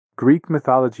Greek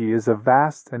mythology is a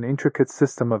vast and intricate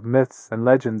system of myths and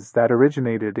legends that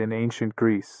originated in ancient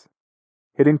Greece.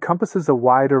 It encompasses a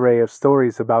wide array of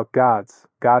stories about gods,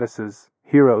 goddesses,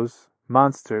 heroes,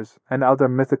 monsters, and other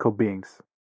mythical beings.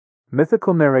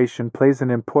 Mythical narration plays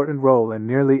an important role in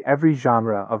nearly every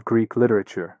genre of Greek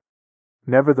literature.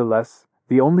 Nevertheless,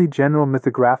 the only general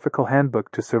mythographical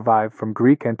handbook to survive from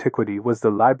Greek antiquity was the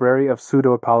Library of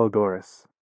Pseudo-Apollodorus.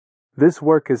 This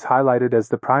work is highlighted as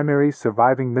the primary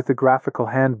surviving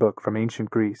mythographical handbook from ancient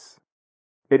Greece.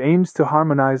 It aims to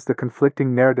harmonize the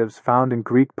conflicting narratives found in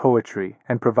Greek poetry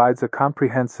and provides a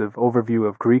comprehensive overview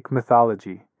of Greek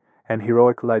mythology and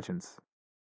heroic legends.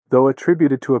 Though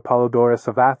attributed to Apollodorus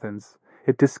of Athens,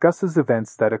 it discusses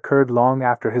events that occurred long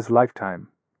after his lifetime,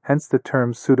 hence the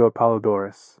term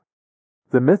Pseudo-Apollodorus.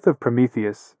 The myth of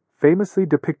Prometheus, famously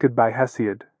depicted by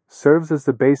Hesiod, serves as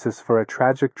the basis for a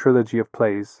tragic trilogy of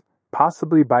plays,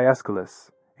 possibly by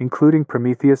Aeschylus, including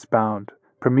Prometheus Bound,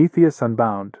 Prometheus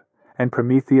Unbound, and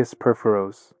Prometheus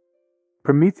Perforos.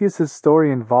 Prometheus's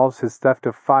story involves his theft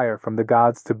of fire from the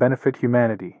gods to benefit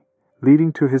humanity,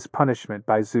 leading to his punishment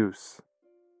by Zeus.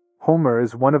 Homer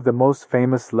is one of the most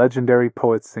famous legendary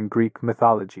poets in Greek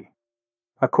mythology.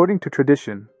 According to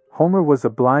tradition, Homer was a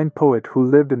blind poet who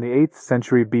lived in the 8th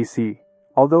century BC,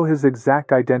 although his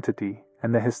exact identity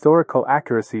and the historical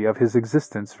accuracy of his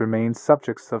existence remain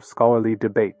subjects of scholarly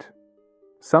debate.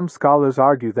 Some scholars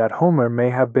argue that Homer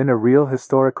may have been a real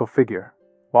historical figure,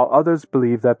 while others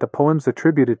believe that the poems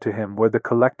attributed to him were the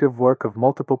collective work of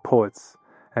multiple poets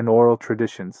and oral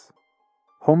traditions.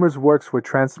 Homer's works were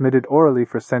transmitted orally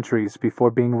for centuries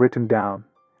before being written down,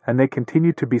 and they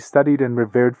continue to be studied and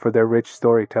revered for their rich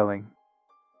storytelling.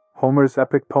 Homer's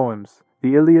epic poems,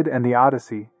 the Iliad and the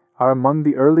Odyssey, are among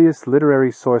the earliest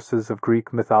literary sources of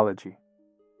Greek mythology.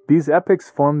 These epics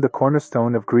form the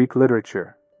cornerstone of Greek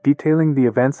literature, detailing the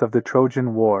events of the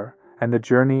Trojan War and the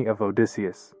journey of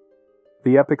Odysseus.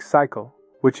 The epic cycle,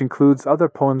 which includes other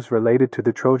poems related to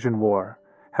the Trojan War,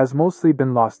 has mostly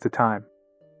been lost to time.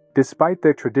 Despite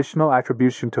their traditional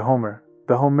attribution to Homer,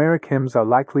 the Homeric hymns are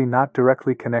likely not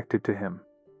directly connected to him.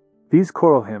 These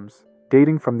choral hymns,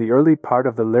 dating from the early part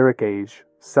of the Lyric Age,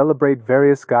 celebrate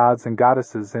various gods and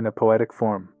goddesses in a poetic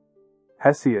form.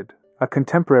 Hesiod, a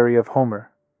contemporary of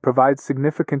Homer, provides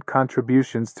significant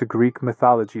contributions to Greek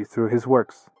mythology through his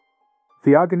works.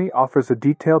 Theogony offers a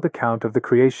detailed account of the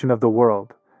creation of the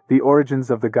world, the origins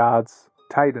of the gods,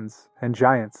 titans, and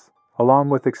giants, along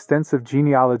with extensive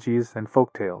genealogies and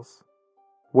folktales.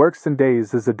 Works and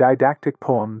Days is a didactic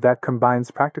poem that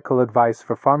combines practical advice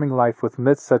for farming life with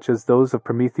myths such as those of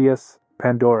Prometheus,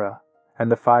 Pandora,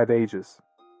 and the 5 Ages.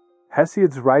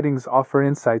 Hesiod's writings offer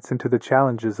insights into the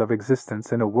challenges of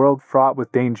existence in a world fraught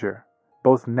with danger,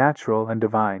 both natural and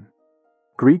divine.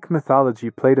 Greek mythology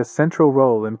played a central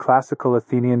role in classical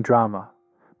Athenian drama,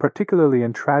 particularly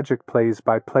in tragic plays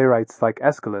by playwrights like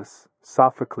Aeschylus,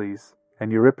 Sophocles,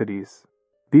 and Euripides.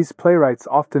 These playwrights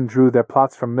often drew their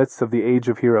plots from myths of the Age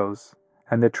of Heroes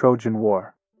and the Trojan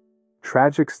War.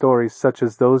 Tragic stories such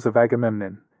as those of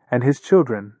Agamemnon and his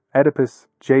children, Oedipus,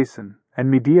 Jason, and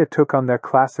Medea took on their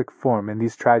classic form in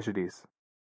these tragedies.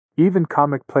 Even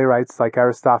comic playwrights like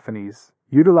Aristophanes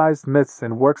utilized myths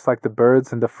in works like The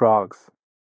Birds and the Frogs.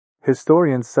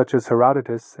 Historians such as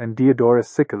Herodotus and Diodorus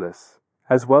Siculus,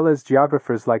 as well as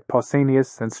geographers like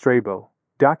Pausanias and Strabo,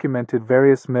 documented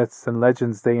various myths and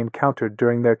legends they encountered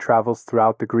during their travels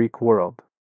throughout the Greek world.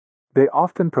 They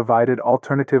often provided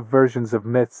alternative versions of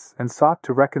myths and sought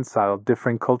to reconcile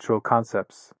differing cultural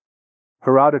concepts.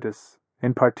 Herodotus,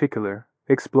 in particular,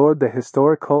 explored the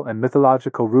historical and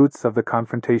mythological roots of the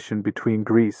confrontation between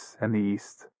Greece and the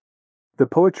East. The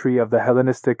poetry of the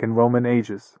Hellenistic and Roman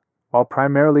ages, while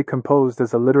primarily composed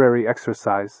as a literary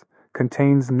exercise,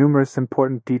 contains numerous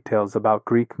important details about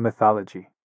Greek mythology.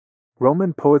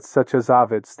 Roman poets such as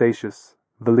Ovid, Statius,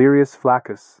 Valerius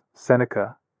Flaccus,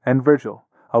 Seneca, and Virgil,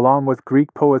 along with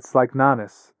Greek poets like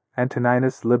Nonnus,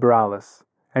 Antoninus Liberalis,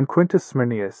 and Quintus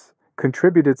Smyrnaeus,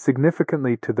 contributed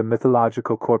significantly to the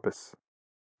mythological corpus.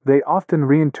 They often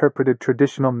reinterpreted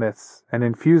traditional myths and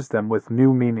infused them with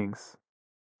new meanings.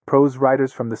 Prose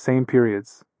writers from the same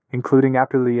periods, including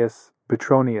Apuleius,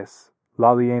 Petronius,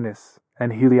 Lollianus,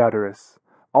 and Heliodorus,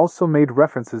 also made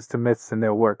references to myths in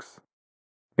their works.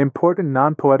 Important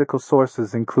non-poetical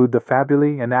sources include the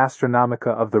Fabulae and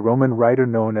Astronomica of the Roman writer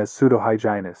known as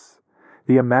Pseudo-Hyginus,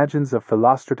 the Imagines of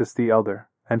Philostratus the Elder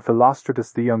and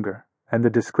Philostratus the Younger, and the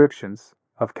descriptions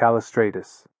of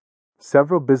Callistratus.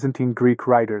 Several Byzantine Greek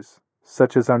writers,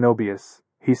 such as Arnobius,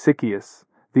 Hesychius,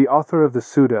 the author of the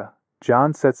Suda,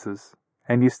 John Tzetzes,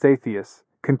 and Eustathius,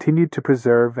 continued to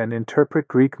preserve and interpret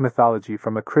Greek mythology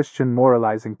from a Christian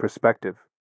moralizing perspective.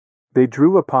 They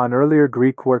drew upon earlier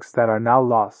Greek works that are now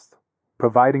lost,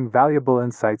 providing valuable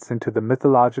insights into the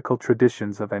mythological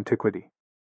traditions of antiquity.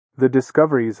 The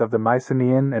discoveries of the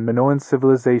Mycenaean and Minoan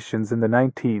civilizations in the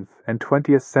 19th and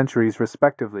 20th centuries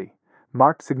respectively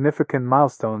marked significant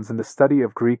milestones in the study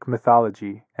of Greek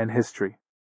mythology and history.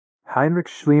 Heinrich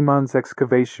Schliemann's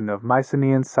excavation of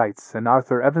Mycenaean sites and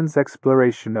Arthur Evans'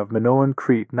 exploration of Minoan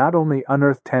Crete not only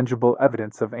unearthed tangible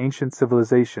evidence of ancient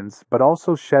civilizations but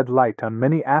also shed light on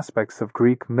many aspects of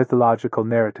Greek mythological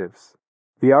narratives.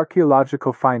 The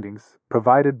archaeological findings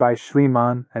provided by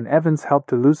Schliemann and Evans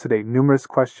helped elucidate numerous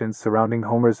questions surrounding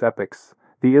Homer's epics,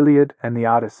 the Iliad and the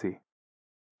Odyssey.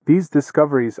 These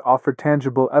discoveries offer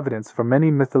tangible evidence for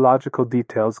many mythological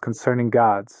details concerning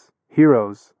gods,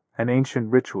 heroes, and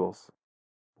ancient rituals.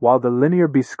 While the linear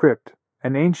B script,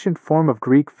 an ancient form of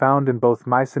Greek found in both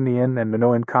Mycenaean and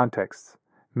Minoan contexts,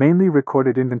 mainly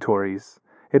recorded inventories,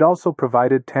 it also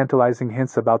provided tantalizing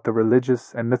hints about the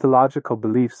religious and mythological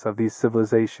beliefs of these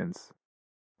civilizations.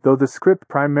 Though the script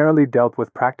primarily dealt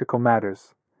with practical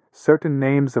matters, certain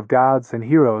names of gods and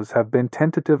heroes have been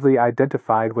tentatively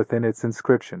identified within its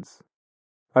inscriptions.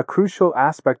 A crucial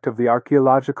aspect of the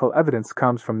archaeological evidence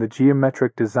comes from the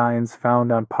geometric designs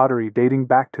found on pottery dating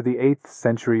back to the 8th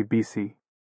century BC.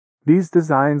 These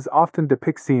designs often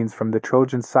depict scenes from the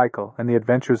Trojan cycle and the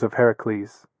adventures of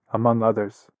Heracles, among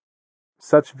others.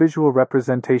 Such visual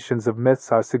representations of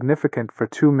myths are significant for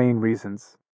two main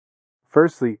reasons.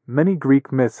 Firstly, many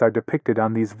Greek myths are depicted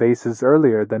on these vases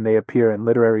earlier than they appear in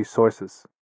literary sources.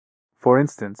 For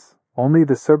instance, only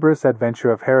the Cerberus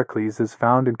adventure of Heracles is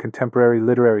found in contemporary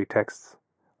literary texts,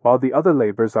 while the other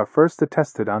labors are first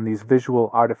attested on these visual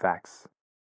artifacts.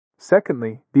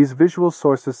 Secondly, these visual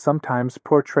sources sometimes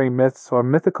portray myths or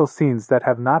mythical scenes that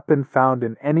have not been found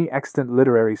in any extant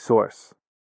literary source.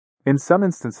 In some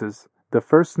instances, the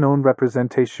first known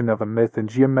representation of a myth in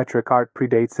geometric art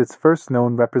predates its first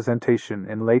known representation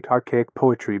in late archaic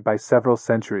poetry by several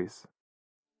centuries.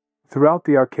 Throughout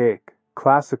the archaic,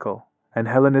 classical, and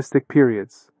Hellenistic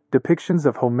periods, depictions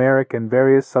of Homeric and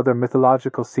various other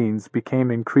mythological scenes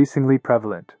became increasingly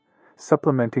prevalent,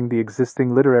 supplementing the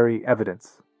existing literary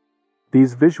evidence.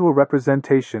 These visual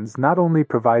representations not only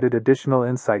provided additional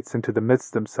insights into the myths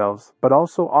themselves but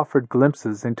also offered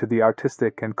glimpses into the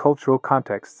artistic and cultural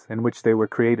contexts in which they were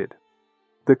created.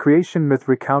 The creation myth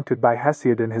recounted by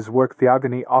Hesiod in his work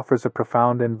Theogony offers a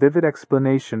profound and vivid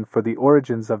explanation for the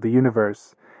origins of the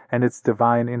universe and its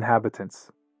divine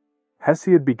inhabitants.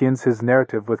 Hesiod begins his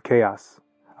narrative with chaos,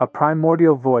 a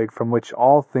primordial void from which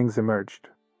all things emerged.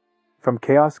 From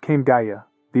chaos came Gaia,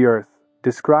 the earth,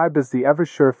 described as the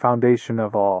ever-sure foundation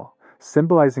of all,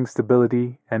 symbolizing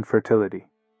stability and fertility.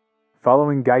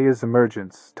 Following Gaia's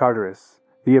emergence, Tartarus,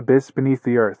 the abyss beneath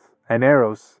the earth, and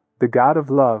Eros, the god of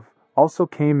love, also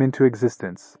came into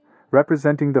existence,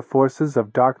 representing the forces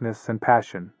of darkness and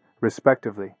passion,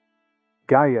 respectively.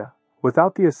 Gaia,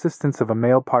 without the assistance of a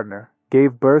male partner,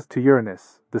 gave birth to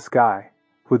Uranus, the sky,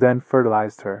 who then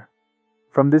fertilized her.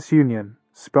 From this union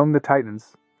sprung the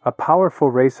Titans, a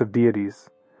powerful race of deities,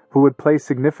 who would play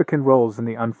significant roles in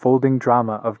the unfolding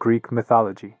drama of Greek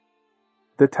mythology.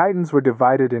 The Titans were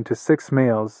divided into 6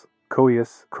 males,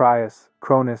 Coeus, Crius,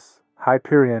 Cronus,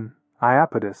 Hyperion,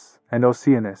 Iapetus, and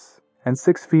Oceanus, and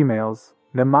 6 females,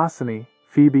 Mnemosyne,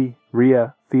 Phoebe,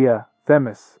 Rhea, Thea,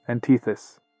 Themis, and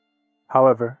Tethys.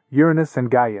 However, Uranus and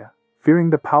Gaia,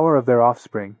 fearing the power of their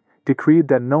offspring, decreed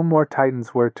that no more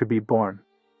Titans were to be born.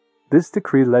 This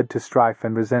decree led to strife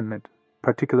and resentment,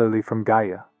 particularly from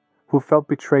Gaia, who felt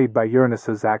betrayed by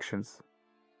Uranus's actions.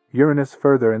 Uranus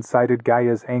further incited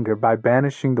Gaia's anger by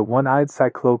banishing the one-eyed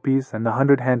Cyclopes and the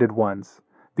 100-handed ones,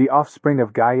 the offspring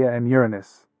of Gaia and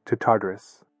Uranus, to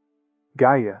Tartarus.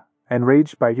 Gaia,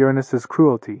 enraged by Uranus's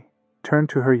cruelty, turned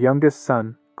to her youngest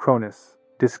son, Cronus,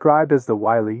 described as the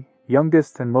wily,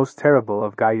 youngest and most terrible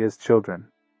of Gaia's children.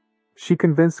 She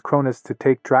convinced Cronus to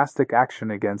take drastic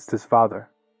action against his father.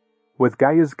 With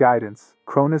Gaia's guidance,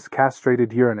 Cronus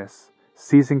castrated Uranus,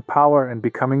 seizing power and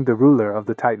becoming the ruler of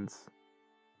the Titans.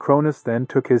 Cronus then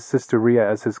took his sister Rhea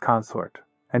as his consort,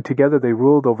 and together they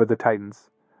ruled over the Titans,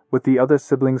 with the other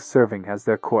siblings serving as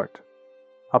their court.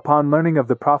 Upon learning of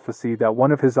the prophecy that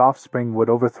one of his offspring would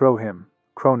overthrow him,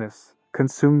 Cronus,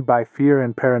 consumed by fear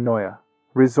and paranoia,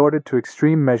 resorted to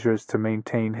extreme measures to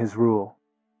maintain his rule.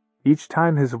 Each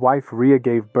time his wife Rhea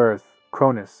gave birth,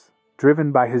 Cronus,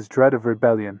 driven by his dread of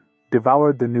rebellion,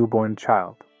 devoured the newborn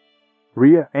child.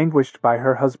 Rhea, anguished by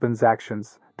her husband's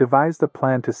actions, devised a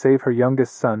plan to save her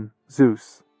youngest son,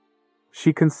 Zeus.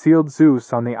 She concealed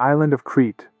Zeus on the island of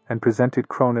Crete and presented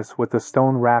Cronus with a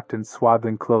stone wrapped in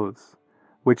swaddling clothes,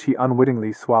 which he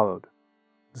unwittingly swallowed.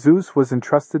 Zeus was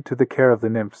entrusted to the care of the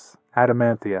nymphs,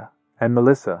 Adamanthea, and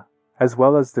Melissa, as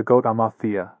well as the goat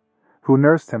Amalthea, who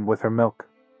nursed him with her milk.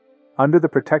 Under the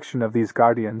protection of these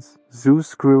guardians,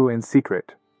 Zeus grew in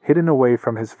secret, hidden away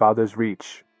from his father's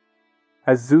reach.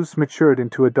 As Zeus matured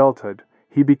into adulthood,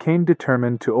 he became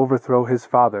determined to overthrow his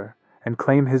father and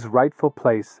claim his rightful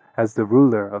place as the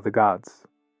ruler of the gods.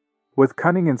 With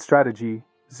cunning and strategy,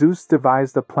 Zeus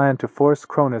devised a plan to force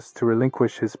Cronus to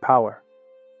relinquish his power.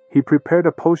 He prepared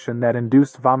a potion that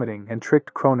induced vomiting and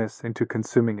tricked Cronus into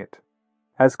consuming it.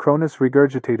 As Cronus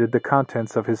regurgitated the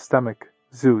contents of his stomach,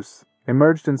 Zeus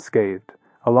emerged unscathed,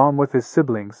 along with his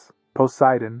siblings,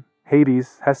 Poseidon,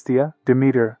 Hades, Hestia,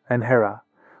 Demeter, and Hera,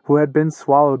 who had been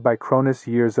swallowed by Cronus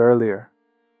years earlier.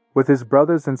 With his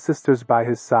brothers and sisters by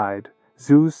his side,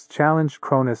 Zeus challenged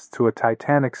Cronus to a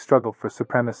titanic struggle for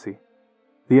supremacy.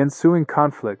 The ensuing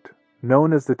conflict,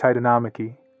 known as the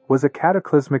Titanomachy, was a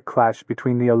cataclysmic clash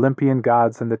between the Olympian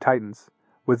gods and the Titans,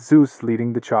 with Zeus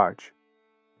leading the charge.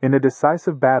 In a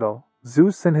decisive battle,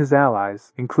 Zeus and his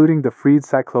allies, including the freed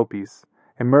Cyclopes,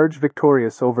 emerged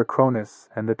victorious over Cronus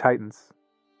and the Titans.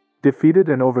 Defeated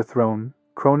and overthrown,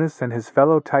 Cronus and his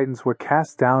fellow Titans were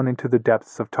cast down into the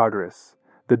depths of Tartarus,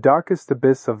 the darkest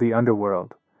abyss of the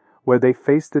underworld, where they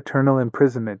faced eternal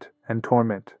imprisonment and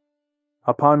torment.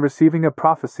 Upon receiving a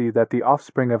prophecy that the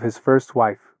offspring of his first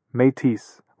wife,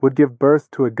 Metis, would give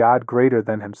birth to a god greater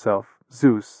than himself,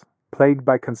 Zeus, plagued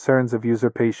by concerns of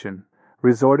usurpation,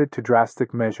 resorted to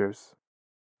drastic measures.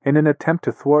 In an attempt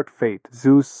to thwart fate,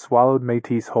 Zeus swallowed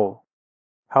Metis whole.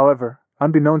 However,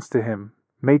 unbeknownst to him,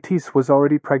 Metis was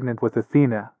already pregnant with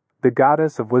Athena, the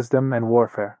goddess of wisdom and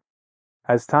warfare.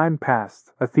 As time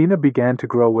passed, Athena began to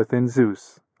grow within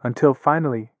Zeus, until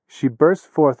finally, she burst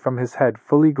forth from his head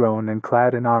fully grown and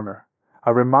clad in armor,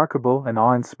 a remarkable and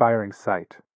awe-inspiring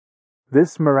sight.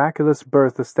 This miraculous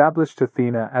birth established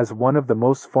Athena as one of the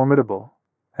most formidable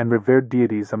and revered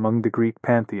deities among the Greek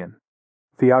Pantheon.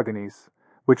 Theogonies,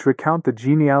 which recount the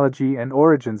genealogy and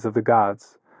origins of the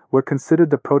gods, were considered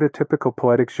the prototypical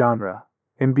poetic genre,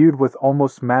 imbued with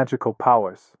almost magical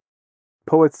powers.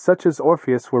 Poets such as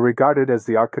Orpheus were regarded as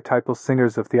the archetypal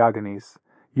singers of theogonies,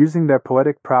 using their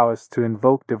poetic prowess to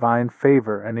invoke divine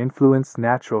favor and influence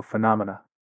natural phenomena.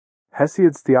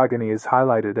 Hesiod's Theogony is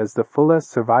highlighted as the fullest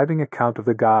surviving account of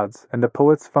the gods and the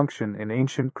poet's function in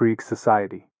ancient Greek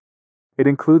society. It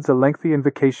includes a lengthy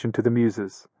invocation to the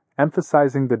Muses,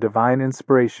 emphasizing the divine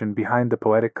inspiration behind the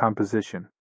poetic composition.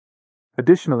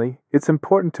 Additionally, it's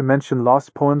important to mention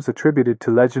lost poems attributed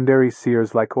to legendary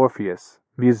seers like Orpheus,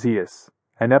 Musaeus,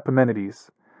 and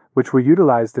Epimenides, which were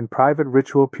utilized in private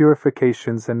ritual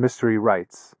purifications and mystery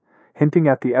rites, hinting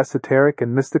at the esoteric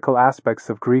and mystical aspects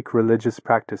of Greek religious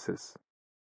practices.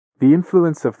 The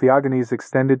influence of theogonies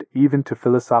extended even to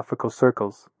philosophical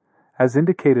circles, as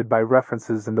indicated by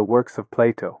references in the works of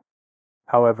Plato.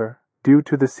 However, due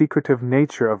to the secretive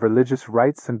nature of religious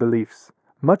rites and beliefs,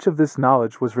 much of this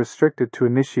knowledge was restricted to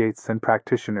initiates and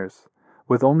practitioners,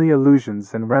 with only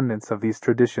allusions and remnants of these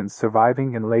traditions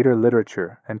surviving in later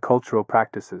literature and cultural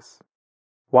practices.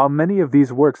 While many of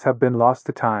these works have been lost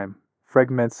to time,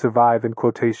 fragments survive in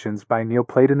quotations by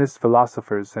Neoplatonist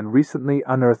philosophers and recently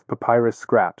unearthed papyrus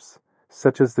scraps,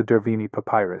 such as the Derveni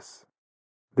papyrus.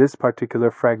 This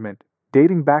particular fragment,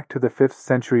 dating back to the 5th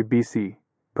century BC,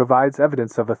 provides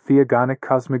evidence of a theogonic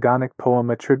cosmogonic poem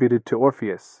attributed to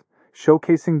Orpheus,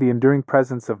 showcasing the enduring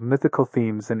presence of mythical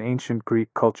themes in ancient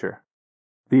Greek culture.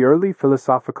 The early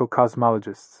philosophical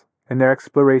cosmologists, in their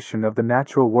exploration of the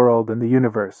natural world and the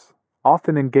universe,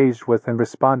 often engaged with and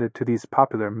responded to these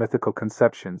popular mythical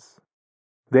conceptions.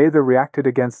 They either reacted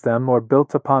against them or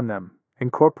built upon them,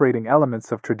 incorporating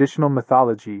elements of traditional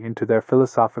mythology into their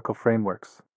philosophical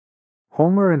frameworks.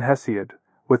 Homer and Hesiod,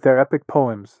 with their epic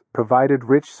poems, provided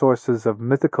rich sources of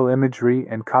mythical imagery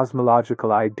and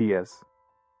cosmological ideas.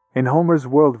 In Homer's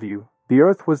worldview, the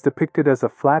Earth was depicted as a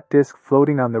flat disk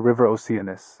floating on the river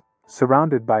Oceanus,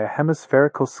 surrounded by a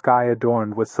hemispherical sky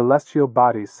adorned with celestial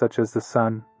bodies such as the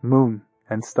sun, moon,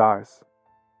 and stars.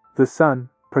 The sun,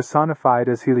 personified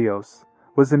as Helios,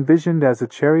 was envisioned as a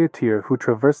charioteer who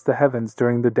traversed the heavens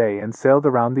during the day and sailed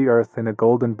around the Earth in a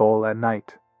golden bowl at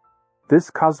night. This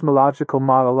cosmological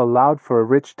model allowed for a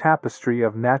rich tapestry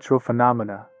of natural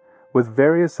phenomena, with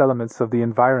various elements of the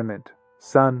environment,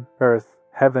 sun, earth,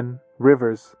 heaven,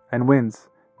 rivers, and winds,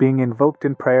 being invoked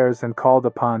in prayers and called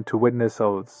upon to witness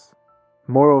oaths.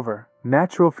 Moreover,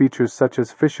 natural features such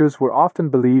as fissures were often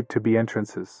believed to be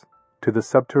entrances to the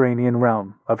subterranean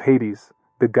realm of Hades,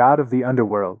 the god of the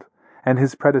underworld, and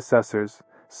his predecessors,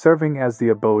 serving as the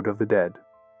abode of the dead.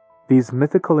 These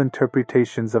mythical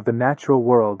interpretations of the natural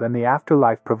world and the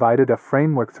afterlife provided a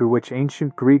framework through which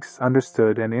ancient Greeks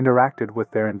understood and interacted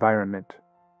with their environment.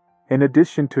 In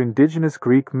addition to indigenous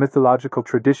Greek mythological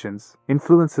traditions,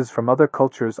 influences from other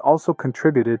cultures also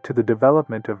contributed to the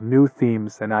development of new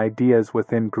themes and ideas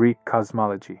within Greek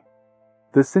cosmology.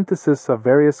 The synthesis of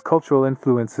various cultural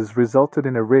influences resulted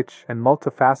in a rich and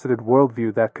multifaceted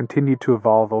worldview that continued to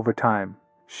evolve over time,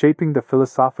 shaping the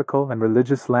philosophical and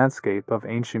religious landscape of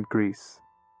ancient Greece.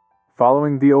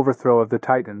 Following the overthrow of the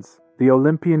Titans, the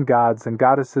Olympian gods and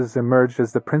goddesses emerged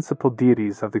as the principal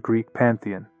deities of the Greek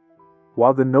Pantheon.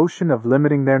 While the notion of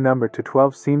limiting their number to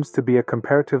 12 seems to be a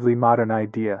comparatively modern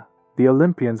idea, the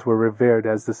Olympians were revered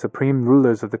as the supreme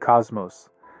rulers of the cosmos,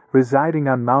 residing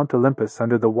on Mount Olympus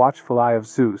under the watchful eye of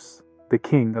Zeus, the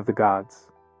king of the gods.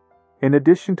 In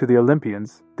addition to the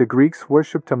Olympians, the Greeks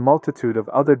worshipped a multitude of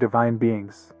other divine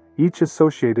beings, each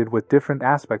associated with different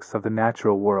aspects of the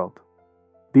natural world.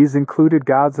 These included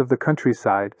gods of the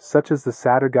countryside, such as the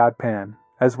satyr god Pan,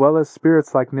 as well as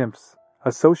spirits like nymphs,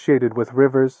 associated with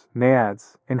rivers,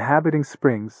 naiads, inhabiting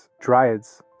springs,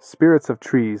 dryads, spirits of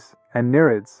trees, and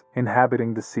nereids,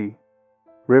 inhabiting the sea.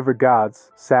 River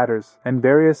gods, satyrs, and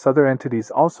various other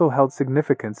entities also held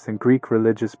significance in Greek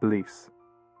religious beliefs.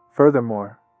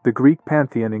 Furthermore, the Greek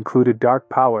pantheon included dark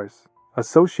powers,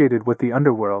 associated with the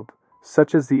underworld,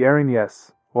 such as the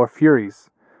Erinyes, or Furies,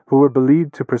 who were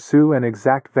believed to pursue and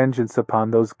exact vengeance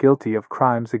upon those guilty of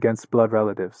crimes against blood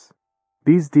relatives.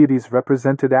 These deities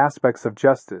represented aspects of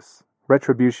justice,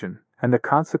 retribution, and the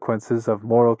consequences of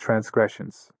moral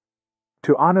transgressions.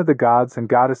 To honor the gods and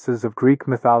goddesses of Greek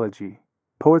mythology,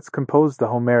 poets composed the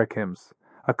Homeric hymns,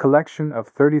 a collection of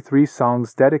 33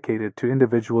 songs dedicated to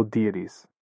individual deities.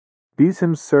 These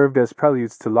hymns served as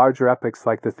preludes to larger epics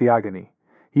like the Theogony,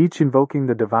 each invoking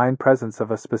the divine presence of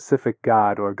a specific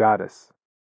god or goddess.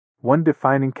 One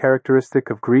defining characteristic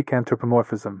of Greek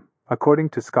anthropomorphism, according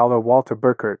to scholar Walter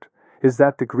Burkert, is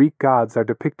that the Greek gods are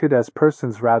depicted as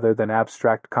persons rather than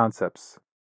abstract concepts.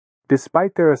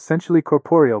 Despite their essentially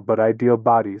corporeal but ideal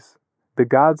bodies, the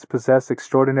gods possess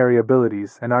extraordinary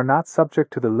abilities and are not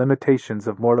subject to the limitations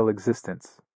of mortal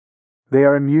existence. They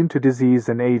are immune to disease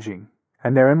and aging,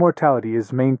 and their immortality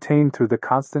is maintained through the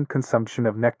constant consumption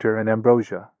of nectar and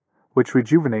ambrosia, which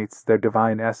rejuvenates their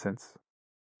divine essence.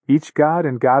 Each god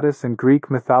and goddess in Greek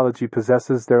mythology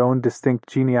possesses their own distinct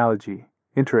genealogy,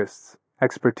 interests,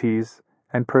 expertise,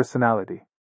 and personality.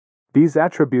 These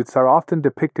attributes are often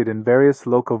depicted in various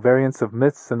local variants of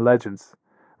myths and legends,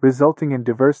 resulting in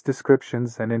diverse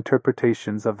descriptions and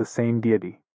interpretations of the same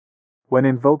deity. When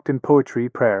invoked in poetry,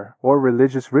 prayer, or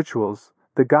religious rituals,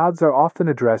 the gods are often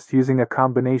addressed using a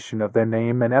combination of their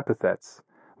name and epithets,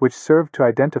 which serve to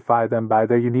identify them by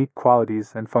their unique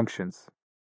qualities and functions.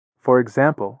 For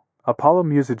example, Apollo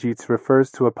Musigetes refers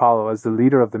to Apollo as the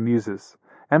leader of the Muses,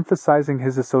 emphasizing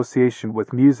his association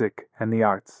with music and the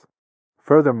arts.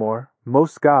 Furthermore,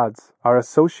 most gods are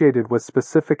associated with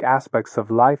specific aspects of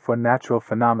life or natural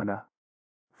phenomena.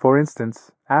 For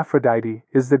instance, Aphrodite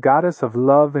is the goddess of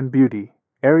love and beauty,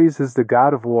 Ares is the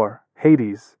god of war,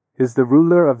 Hades is the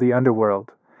ruler of the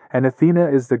underworld, and Athena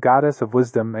is the goddess of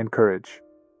wisdom and courage.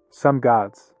 Some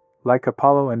gods, like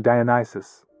Apollo and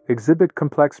Dionysus, exhibit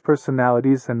complex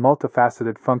personalities and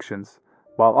multifaceted functions,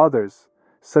 while others,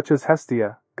 such as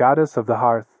Hestia, goddess of the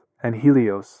hearth, and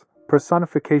Helios,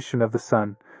 personification of the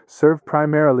sun, serve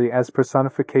primarily as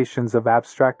personifications of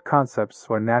abstract concepts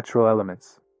or natural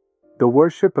elements. The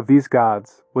worship of these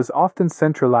gods was often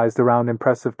centralized around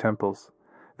impressive temples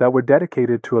that were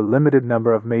dedicated to a limited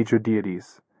number of major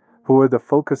deities, who were the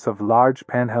focus of large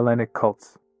pan-Hellenic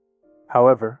cults.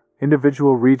 However,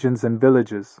 individual regions and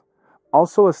villages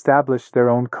also established their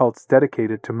own cults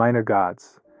dedicated to minor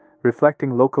gods,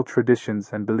 reflecting local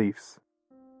traditions and beliefs.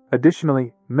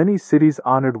 Additionally, many cities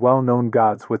honored well-known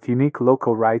gods with unique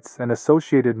local rites and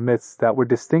associated myths that were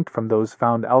distinct from those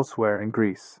found elsewhere in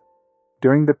Greece.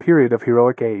 During the period of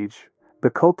heroic age, the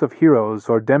cult of heroes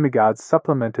or demigods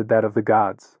supplemented that of the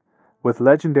gods, with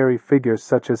legendary figures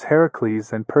such as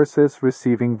Heracles and Perseus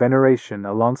receiving veneration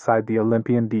alongside the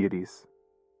Olympian deities.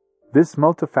 This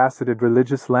multifaceted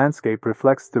religious landscape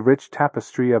reflects the rich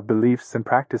tapestry of beliefs and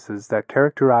practices that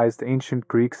characterized ancient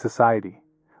Greek society,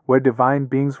 where divine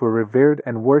beings were revered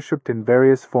and worshipped in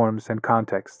various forms and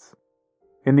contexts.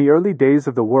 In the early days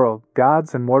of the world,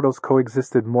 gods and mortals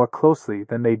coexisted more closely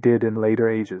than they did in later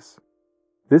ages.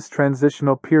 This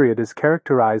transitional period is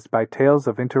characterized by tales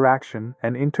of interaction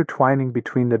and intertwining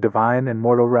between the divine and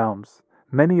mortal realms,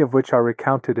 many of which are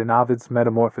recounted in Ovid's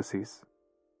Metamorphoses.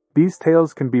 These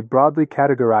tales can be broadly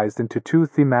categorized into two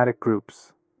thematic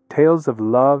groups: tales of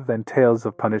love and tales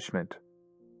of punishment.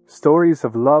 Stories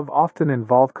of love often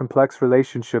involve complex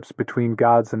relationships between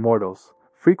gods and mortals,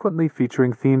 frequently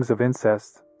featuring themes of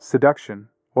incest, seduction,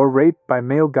 or rape by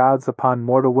male gods upon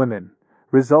mortal women,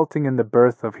 resulting in the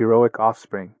birth of heroic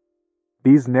offspring.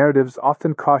 These narratives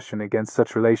often caution against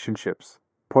such relationships,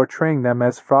 portraying them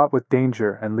as fraught with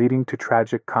danger and leading to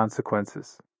tragic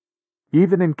consequences.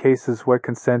 Even in cases where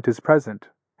consent is present,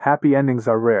 happy endings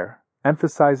are rare,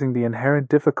 emphasizing the inherent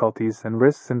difficulties and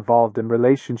risks involved in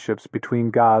relationships between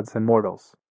gods and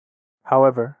mortals.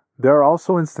 However, there are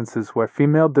also instances where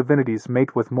female divinities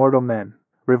mate with mortal men,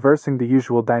 reversing the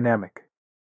usual dynamic.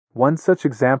 One such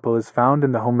example is found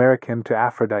in the Homeric hymn to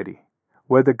Aphrodite,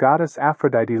 where the goddess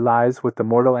Aphrodite lies with the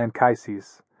mortal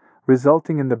Anchises,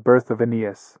 resulting in the birth of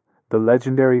Aeneas, the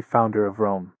legendary founder of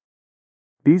Rome.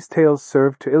 These tales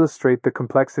serve to illustrate the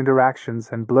complex interactions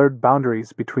and blurred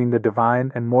boundaries between the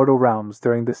divine and mortal realms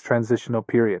during this transitional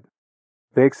period.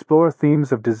 They explore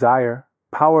themes of desire,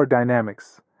 power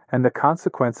dynamics, and the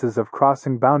consequences of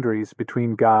crossing boundaries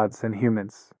between gods and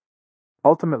humans.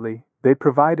 Ultimately, they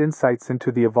provide insights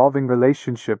into the evolving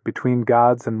relationship between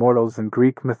gods and mortals in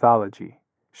Greek mythology,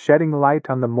 shedding light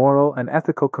on the moral and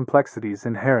ethical complexities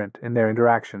inherent in their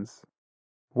interactions.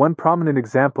 One prominent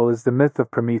example is the myth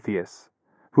of Prometheus,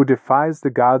 who defies the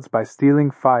gods by stealing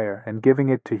fire and giving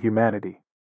it to humanity.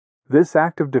 This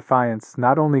act of defiance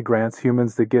not only grants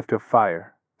humans the gift of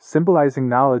fire, symbolizing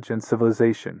knowledge and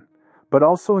civilization, but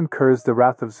also incurs the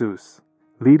wrath of Zeus,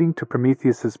 leading to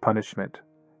Prometheus's punishment,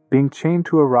 being chained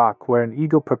to a rock where an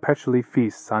eagle perpetually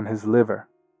feasts on his liver.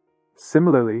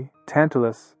 Similarly,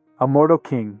 Tantalus, a mortal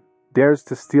king, dares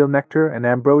to steal nectar and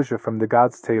ambrosia from the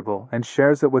god's table and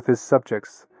shares it with his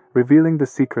subjects, revealing the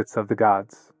secrets of the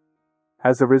gods.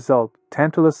 As a result,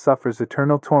 Tantalus suffers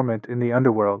eternal torment in the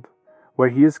underworld, where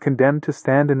he is condemned to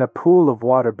stand in a pool of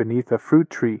water beneath a fruit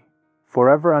tree,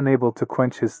 forever unable to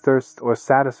quench his thirst or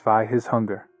satisfy his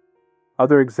hunger.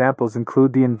 Other examples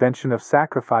include the invention of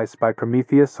sacrifice by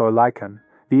Prometheus or Lycaon,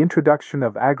 the introduction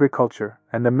of agriculture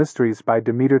and the mysteries by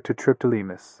Demeter to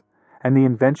Triptolemus, and the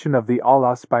invention of the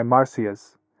aulos by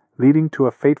Marsyas, leading to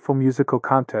a fateful musical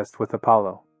contest with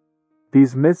Apollo.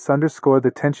 These myths underscore the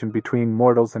tension between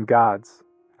mortals and gods,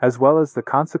 as well as the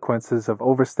consequences of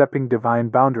overstepping divine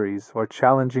boundaries or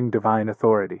challenging divine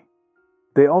authority.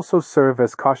 They also serve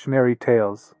as cautionary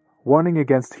tales, warning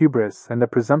against hubris and the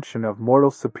presumption of mortal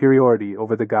superiority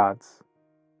over the gods.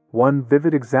 One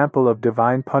vivid example of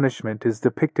divine punishment is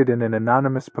depicted in an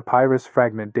anonymous papyrus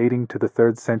fragment dating to the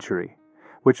 3rd century,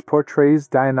 which portrays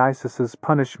Dionysus's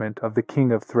punishment of the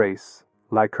king of Thrace,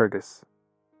 Lycurgus.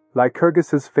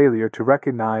 Lycurgus's failure to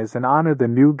recognize and honor the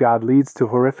new god leads to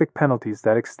horrific penalties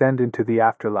that extend into the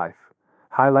afterlife,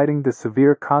 highlighting the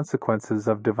severe consequences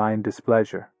of divine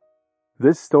displeasure.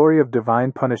 This story of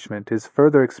divine punishment is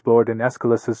further explored in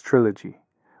Aeschylus's trilogy,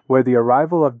 where the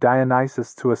arrival of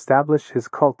Dionysus to establish his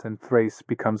cult in Thrace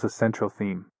becomes a central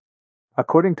theme.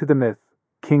 According to the myth,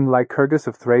 King Lycurgus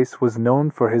of Thrace was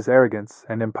known for his arrogance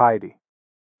and impiety.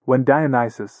 When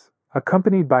Dionysus,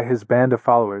 accompanied by his band of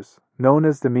followers, known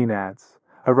as the Maenads,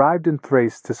 arrived in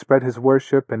Thrace to spread his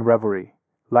worship and revelry,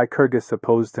 Lycurgus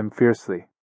opposed him fiercely.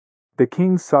 The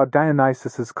king saw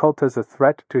Dionysus's cult as a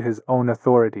threat to his own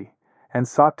authority, and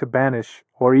sought to banish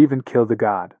or even kill the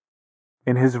god.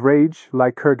 In his rage,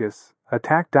 Lycurgus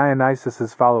attacked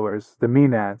Dionysus's followers, the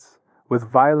Maenads, with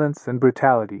violence and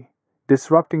brutality,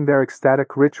 disrupting their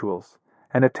ecstatic rituals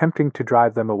and attempting to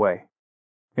drive them away.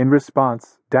 In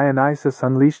response, Dionysus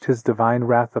unleashed his divine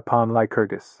wrath upon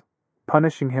Lycurgus,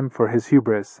 punishing him for his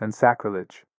hubris and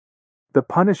sacrilege. The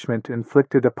punishment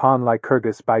inflicted upon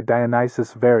Lycurgus by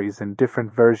Dionysus varies in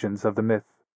different versions of the myth.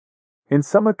 In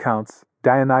some accounts,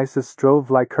 Dionysus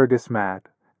drove Lycurgus mad,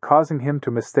 causing him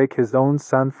to mistake his own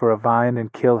son for a vine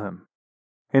and kill him.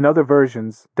 In other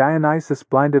versions, Dionysus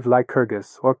blinded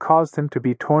Lycurgus or caused him to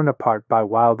be torn apart by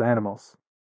wild animals.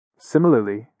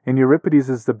 Similarly, in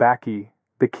Euripides' The Bacchae,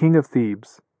 the king of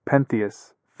Thebes,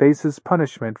 Pentheus, faces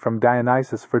punishment from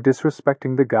Dionysus for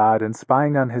disrespecting the god and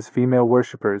spying on his female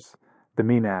worshippers, the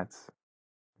Maenads.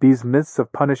 These myths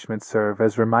of punishment serve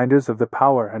as reminders of the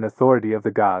power and authority of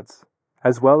the gods,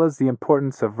 as well as the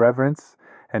importance of reverence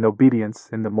and obedience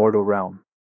in the mortal realm.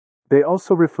 They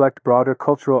also reflect broader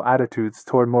cultural attitudes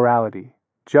toward morality,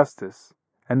 justice,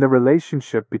 and the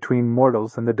relationship between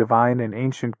mortals and the divine in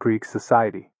ancient Greek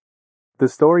society. The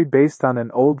story, based on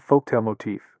an old folktale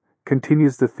motif,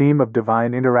 continues the theme of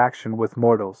divine interaction with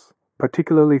mortals,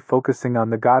 particularly focusing on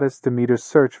the goddess Demeter's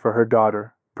search for her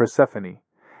daughter, Persephone,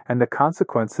 and the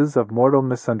consequences of mortal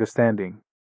misunderstanding.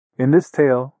 In this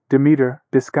tale, Demeter,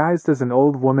 disguised as an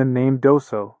old woman named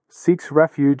Doso, seeks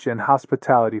refuge and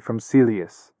hospitality from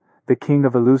Celeus, the king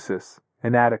of Eleusis,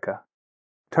 in Attica.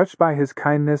 Touched by his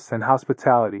kindness and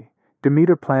hospitality,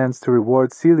 Demeter plans to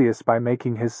reward Celeus by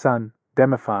making his son,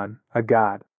 Demophon, a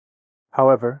god.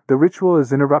 However, the ritual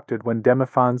is interrupted when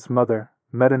Demophon's mother,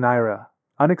 Metaneira,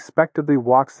 unexpectedly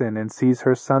walks in and sees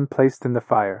her son placed in the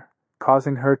fire,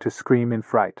 causing her to scream in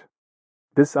fright.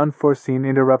 This unforeseen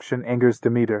interruption angers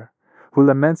Demeter, who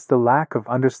laments the lack of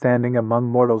understanding among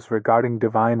mortals regarding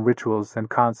divine rituals and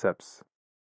concepts.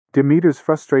 Demeter's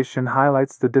frustration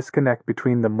highlights the disconnect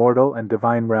between the mortal and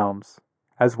divine realms,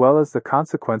 as well as the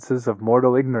consequences of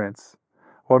mortal ignorance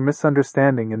or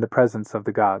misunderstanding in the presence of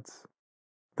the gods.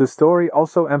 The story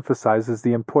also emphasizes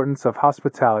the importance of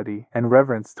hospitality and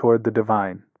reverence toward the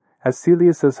divine, as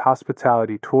Celeus's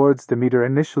hospitality towards Demeter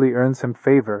initially earns him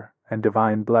favor and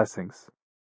divine blessings.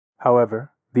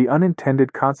 However, the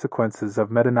unintended consequences of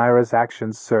Metaneira's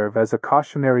actions serve as a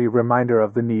cautionary reminder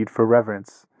of the need for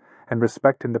reverence and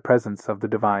respect in the presence of the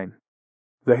divine.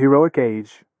 The heroic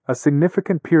age, a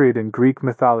significant period in Greek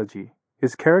mythology,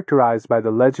 is characterized by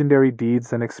the legendary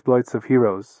deeds and exploits of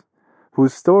heroes,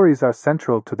 whose stories are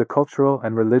central to the cultural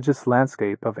and religious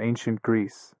landscape of ancient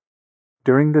Greece.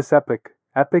 During this epic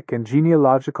and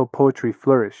genealogical poetry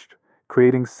flourished,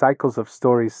 creating cycles of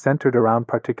stories centered around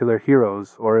particular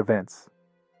heroes or events.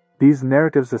 These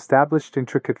narratives established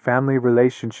intricate family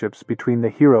relationships between the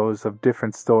heroes of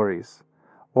different stories,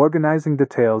 organizing the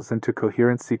tales into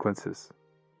coherent sequences.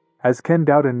 As Ken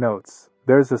Dowden notes,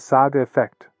 there's a saga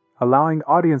effect, allowing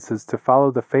audiences to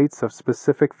follow the fates of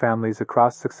specific families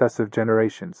across successive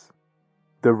generations.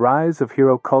 The rise of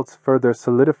hero cults further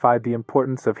solidified the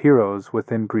importance of heroes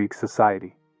within Greek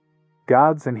society.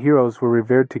 Gods and heroes were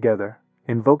revered together,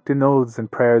 invoked in oaths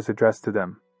and prayers addressed to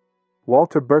them.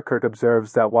 Walter Burkert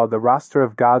observes that while the roster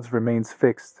of gods remains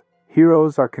fixed,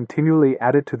 heroes are continually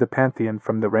added to the pantheon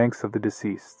from the ranks of the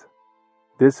deceased.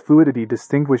 This fluidity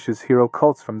distinguishes hero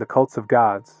cults from the cults of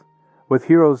gods, with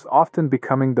heroes often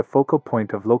becoming the focal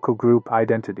point of local group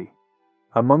identity.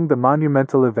 Among the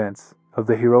monumental events of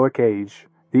the heroic age,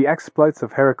 the exploits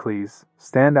of Heracles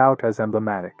stand out as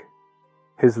emblematic.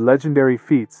 His legendary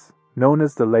feats, known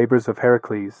as the Labors of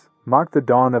Heracles, mark the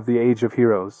dawn of the Age of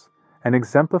Heroes, and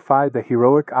exemplify the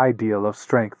heroic ideal of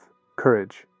strength,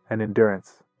 courage, and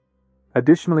endurance.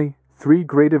 Additionally, three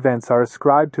great events are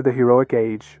ascribed to the heroic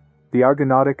age: the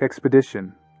Argonautic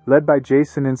expedition, led by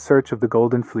Jason in search of the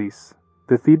Golden Fleece;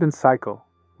 the Theban cycle,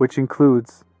 which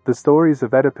includes the stories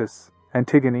of Oedipus,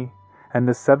 Antigone, and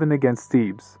the Seven against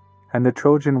Thebes; and the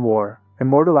Trojan War,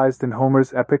 immortalized in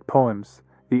Homer's epic poems,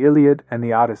 the Iliad and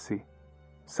the Odyssey.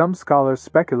 Some scholars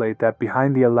speculate that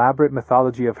behind the elaborate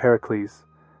mythology of Heracles,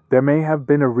 there may have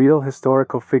been a real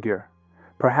historical figure,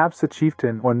 perhaps a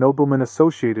chieftain or nobleman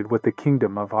associated with the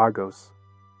kingdom of Argos.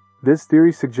 This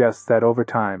theory suggests that over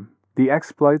time, the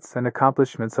exploits and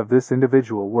accomplishments of this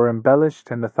individual were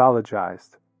embellished and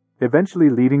mythologized, eventually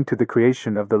leading to the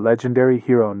creation of the legendary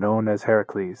hero known as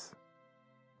Heracles.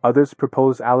 Others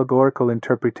propose allegorical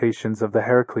interpretations of the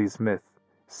Heracles myth,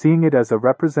 seeing it as a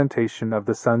representation of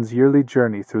the sun's yearly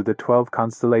journey through the 12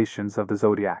 constellations of the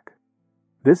zodiac.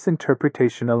 This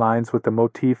interpretation aligns with the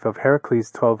motif of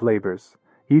Heracles' 12 labors,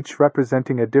 each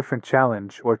representing a different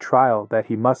challenge or trial that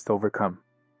he must overcome.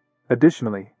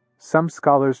 Additionally, some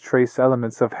scholars trace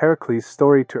elements of Heracles'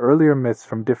 story to earlier myths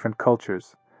from different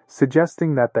cultures,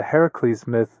 suggesting that the Heracles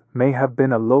myth may have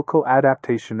been a local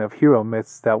adaptation of hero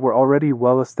myths that were already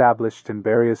well established in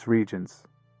various regions.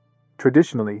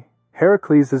 Traditionally,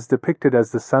 Heracles is depicted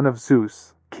as the son of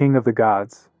Zeus, king of the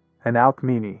gods, and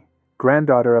Alcmene,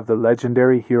 granddaughter of the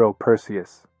legendary hero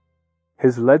Perseus.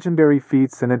 His legendary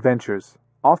feats and adventures,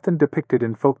 often depicted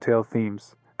in folktale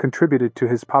themes, contributed to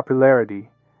his popularity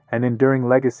and enduring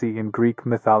legacy in Greek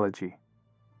mythology.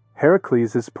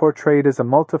 Heracles is portrayed as a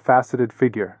multifaceted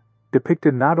figure,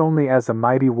 depicted not only as a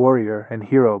mighty warrior and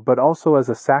hero but also as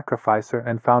a sacrificer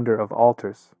and founder of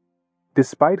altars.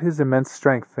 Despite his immense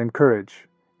strength and courage,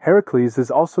 Heracles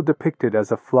is also depicted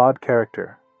as a flawed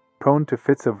character, prone to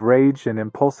fits of rage and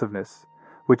impulsiveness,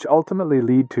 which ultimately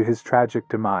lead to his tragic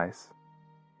demise.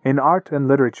 In art and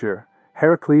literature,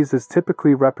 Heracles is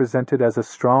typically represented as a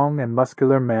strong and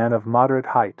muscular man of moderate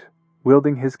height,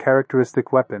 wielding his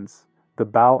characteristic weapons, the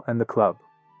bow and the club.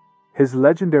 His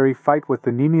legendary fight with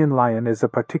the Nemean lion is a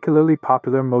particularly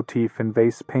popular motif in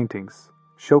vase paintings,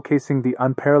 showcasing the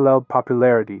unparalleled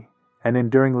popularity and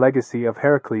enduring legacy of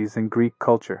Heracles in Greek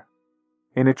culture.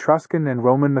 In Etruscan and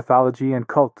Roman mythology and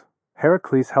cult,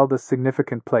 Heracles held a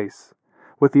significant place,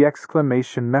 with the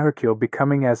exclamation Hercule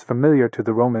becoming as familiar to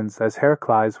the Romans as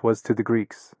Heracles was to the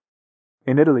Greeks.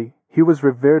 In Italy, he was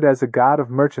revered as a god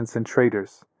of merchants and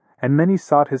traders, and many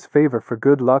sought his favor for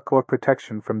good luck or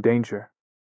protection from danger.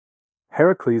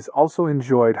 Heracles also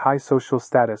enjoyed high social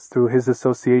status through his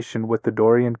association with the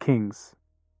Dorian kings,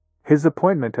 His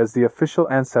appointment as the official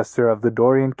ancestor of the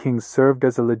Dorian kings served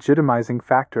as a legitimizing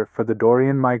factor for the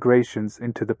Dorian migrations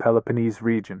into the Peloponnese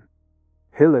region.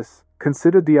 Hylas,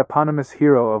 considered the eponymous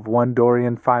hero of one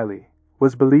Dorian Phyle,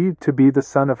 was believed to be the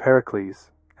son of Heracles,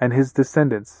 and his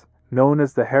descendants, known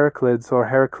as the Heraclids or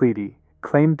Heraclidi,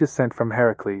 claimed descent from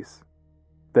Heracles.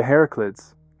 The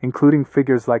Heraclids, including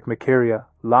figures like Macaria,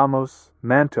 Lamos,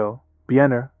 Manto,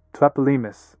 Biener,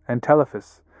 Tlepolemus, and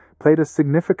Telephus, played a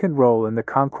significant role in the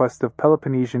conquest of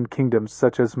Peloponnesian kingdoms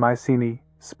such as Mycenae,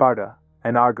 Sparta,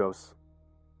 and Argos.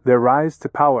 Their rise to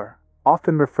power,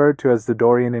 often referred to as the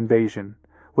Dorian invasion,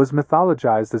 was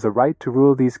mythologized as a right to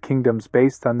rule these kingdoms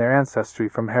based on their ancestry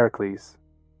from Heracles.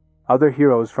 Other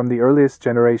heroes from the earliest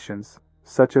generations,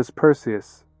 such as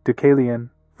Perseus, Deucalion,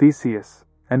 Theseus,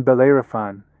 and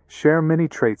Bellerophon, share many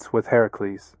traits with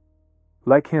Heracles.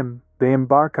 Like him, they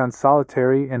embark on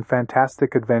solitary and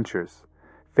fantastic adventures,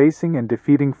 facing and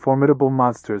defeating formidable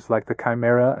monsters like the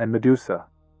Chimera and Medusa.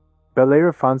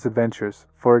 Bellerophon's adventures,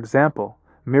 for example,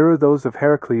 mirror those of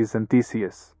Heracles and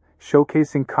Theseus,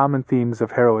 showcasing common themes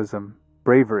of heroism,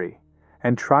 bravery,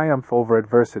 and triumph over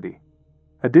adversity.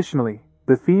 Additionally,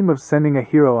 the theme of sending a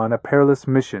hero on a perilous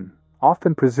mission,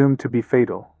 often presumed to be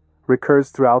fatal,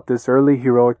 recurs throughout this early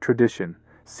heroic tradition,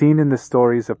 seen in the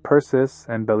stories of Perseus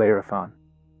and Bellerophon.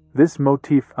 This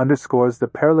motif underscores the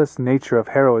perilous nature of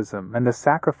heroism and the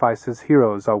sacrifices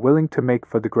heroes are willing to make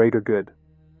for the greater good.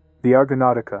 The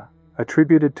Argonautica,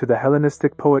 attributed to the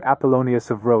Hellenistic poet Apollonius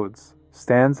of Rhodes,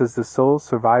 stands as the sole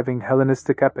surviving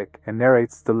Hellenistic epic and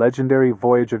narrates the legendary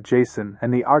voyage of Jason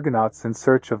and the Argonauts in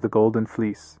search of the Golden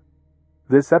Fleece.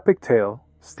 This epic tale,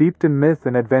 steeped in myth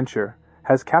and adventure,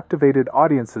 has captivated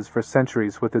audiences for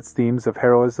centuries with its themes of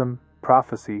heroism,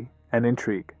 prophecy, and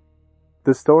intrigue.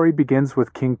 The story begins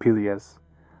with King Peleus,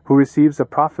 who receives a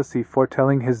prophecy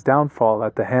foretelling his downfall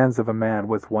at the hands of a man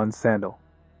with one sandal.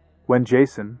 When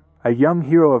Jason, a young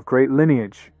hero of great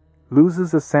lineage,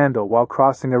 loses a sandal while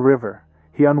crossing a river,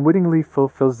 he unwittingly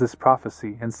fulfills this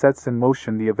prophecy and sets in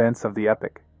motion the events of the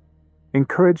epic.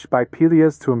 Encouraged by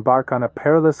Peleus to embark on a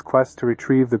perilous quest to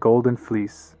retrieve the Golden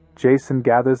Fleece, Jason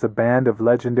gathers a band of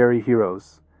legendary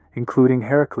heroes, including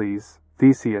Heracles,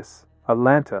 Theseus,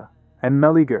 Atalanta, and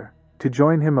Meleager, to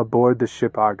join him aboard the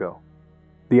ship Argo.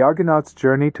 The Argonauts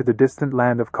journey to the distant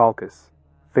land of Colchis,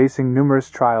 facing numerous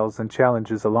trials and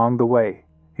challenges along the way,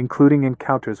 including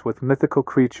encounters with mythical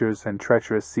creatures and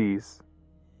treacherous seas.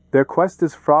 Their quest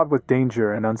is fraught with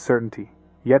danger and uncertainty,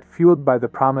 yet fueled by the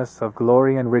promise of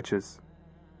glory and riches.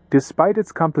 Despite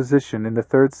its composition in the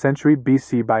 3rd century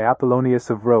BC by Apollonius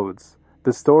of Rhodes,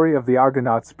 the story of the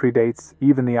Argonauts predates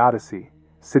even the Odyssey,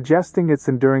 suggesting its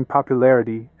enduring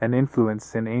popularity and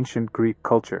influence in ancient Greek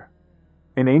culture.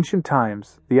 In ancient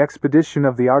times, the expedition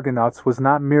of the Argonauts was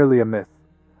not merely a myth,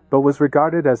 but was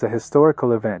regarded as a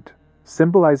historical event,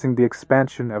 symbolizing the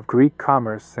expansion of Greek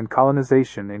commerce and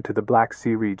colonization into the Black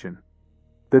Sea region.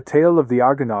 The tale of the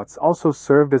Argonauts also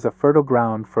served as a fertile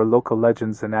ground for local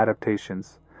legends and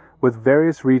adaptations, with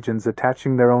various regions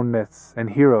attaching their own myths and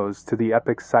heroes to the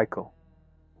epic cycle.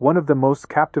 One of the most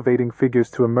captivating figures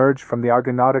to emerge from the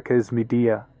Argonautica is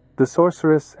Medea, the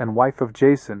sorceress and wife of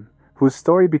Jason, whose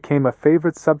story became a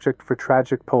favorite subject for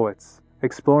tragic poets,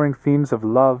 exploring themes of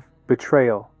love,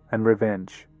 betrayal, and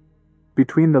revenge.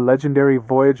 Between the legendary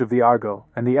voyage of the Argo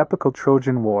and the epical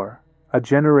Trojan War, a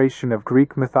generation of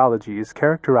Greek mythology is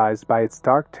characterized by its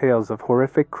dark tales of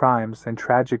horrific crimes and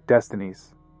tragic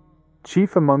destinies.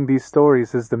 Chief among these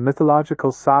stories is the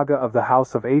mythological saga of the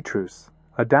House of Atreus,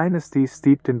 a dynasty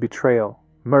steeped in betrayal,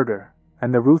 murder,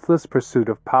 and the ruthless pursuit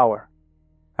of power.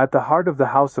 At the heart of the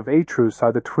House of Atreus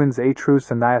are the twins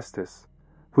Atreus and Thyestes,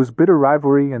 whose bitter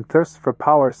rivalry and thirst for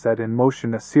power set in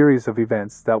motion a series of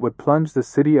events that would plunge the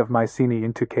city of Mycenae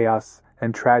into chaos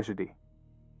and tragedy.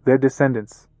 Their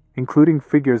descendants, including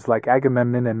figures like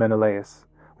Agamemnon and Menelaus,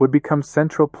 would become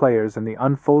central players in the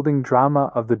unfolding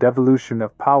drama of the devolution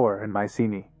of power in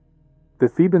Mycenae. The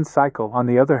Theban cycle, on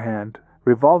the other hand,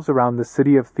 revolves around the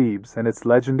city of Thebes and its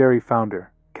legendary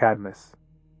founder, Cadmus.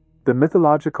 The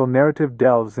mythological narrative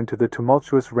delves into the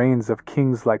tumultuous reigns of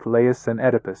kings like Laius and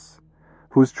Oedipus,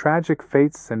 whose tragic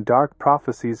fates and dark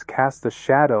prophecies cast a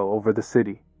shadow over the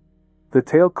city. The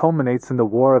tale culminates in the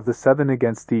War of the Seven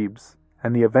against Thebes,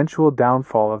 and the eventual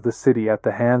downfall of the city at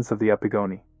the hands of the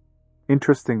Epigoni.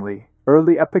 Interestingly,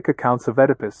 early epic accounts of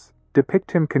Oedipus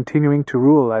depict him continuing to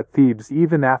rule at Thebes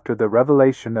even after the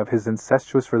revelation of his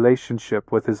incestuous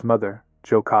relationship with his mother,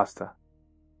 Jocasta.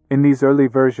 In these early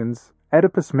versions,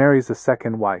 Oedipus marries a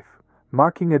second wife,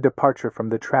 marking a departure from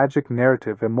the tragic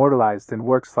narrative immortalized in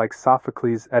works like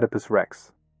Sophocles' Oedipus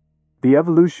Rex. The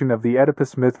evolution of the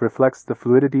Oedipus myth reflects the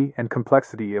fluidity and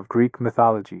complexity of Greek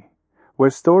mythology, where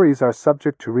stories are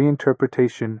subject to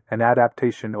reinterpretation and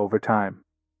adaptation over time.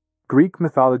 Greek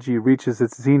mythology reaches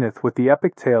its zenith with the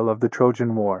epic tale of the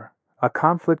Trojan War, a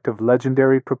conflict of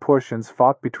legendary proportions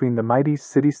fought between the mighty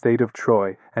city-state of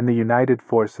Troy and the united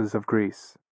forces of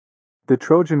Greece. The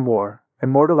Trojan War,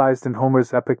 immortalized in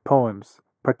Homer's epic poems,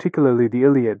 particularly the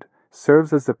Iliad,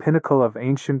 serves as the pinnacle of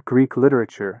ancient Greek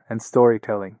literature and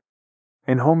storytelling.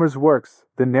 In Homer's works,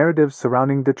 the narratives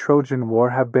surrounding the Trojan War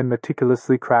have been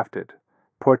meticulously crafted,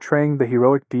 portraying the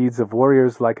heroic deeds of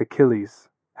warriors like Achilles,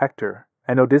 Hector,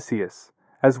 and Odysseus,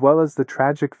 as well as the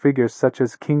tragic figures such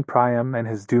as King Priam and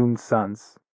his doomed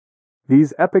sons.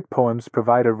 These epic poems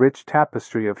provide a rich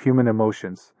tapestry of human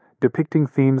emotions, depicting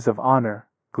themes of honor,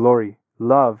 glory,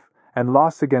 love, and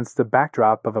loss against the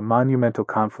backdrop of a monumental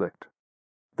conflict.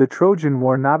 The Trojan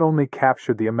War not only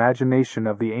captured the imagination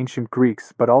of the ancient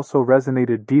Greeks but also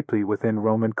resonated deeply within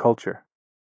Roman culture.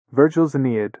 Virgil's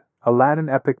Aeneid, a Latin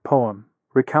epic poem,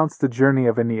 recounts the journey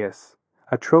of Aeneas,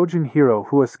 a Trojan hero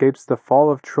who escapes the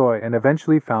fall of Troy and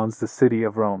eventually founds the city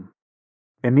of Rome.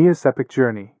 Aeneas' epic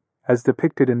journey, as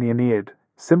depicted in the Aeneid,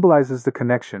 symbolizes the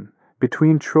connection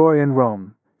between Troy and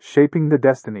Rome, shaping the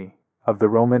destiny of the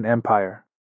Roman Empire.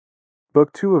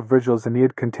 Book 2 of Virgil's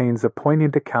Aeneid contains a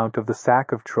poignant account of the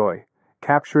sack of Troy,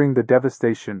 capturing the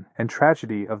devastation and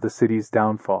tragedy of the city's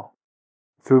downfall.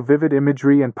 Through vivid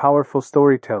imagery and powerful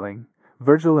storytelling,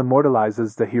 Virgil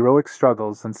immortalizes the heroic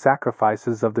struggles and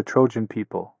sacrifices of the Trojan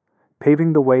people,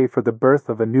 paving the way for the birth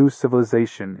of a new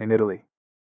civilization in Italy.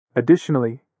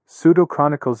 Additionally,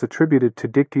 pseudo-chronicles attributed to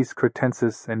Dictys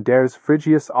Cretensis and Dares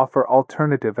Phrygius offer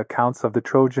alternative accounts of the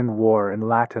Trojan War in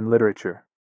Latin literature.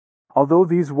 Although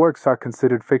these works are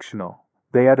considered fictional,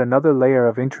 they add another layer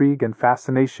of intrigue and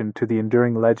fascination to the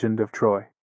enduring legend of Troy.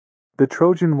 The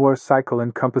Trojan War cycle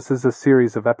encompasses a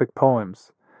series of epic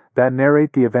poems that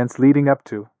narrate the events leading up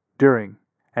to, during,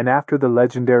 and after the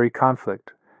legendary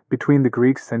conflict between the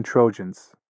Greeks and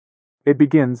Trojans. It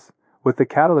begins with the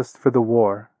catalyst for the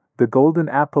war, the golden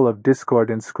apple of discord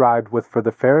inscribed with "For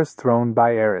the fairest throne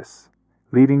by Eris,"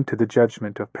 leading to the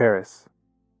judgment of Paris.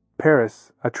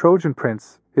 Paris, a Trojan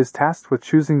prince, is tasked with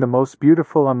choosing the most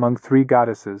beautiful among three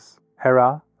goddesses,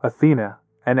 Hera, Athena,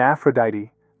 and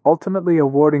Aphrodite, ultimately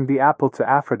awarding the apple to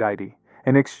Aphrodite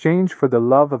in exchange for the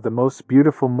love of the most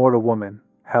beautiful mortal woman,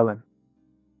 Helen.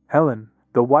 Helen,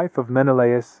 the wife of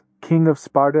Menelaus, king of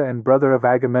Sparta and brother of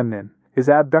Agamemnon, is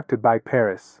abducted by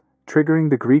Paris,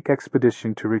 triggering the Greek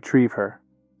expedition to retrieve her.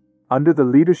 Under the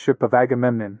leadership of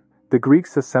Agamemnon, the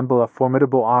Greeks assemble a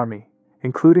formidable army,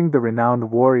 including the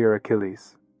renowned warrior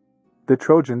Achilles. The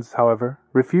Trojans, however,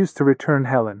 refuse to return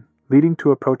Helen, leading to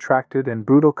a protracted and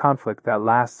brutal conflict that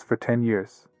lasts for 10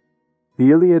 years. The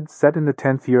Iliad, set in the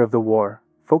 10th year of the war,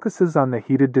 focuses on the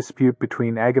heated dispute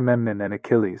between Agamemnon and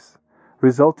Achilles,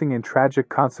 resulting in tragic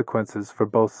consequences for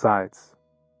both sides.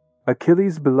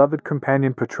 Achilles' beloved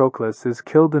companion Patroclus is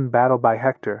killed in battle by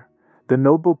Hector, the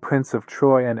noble prince of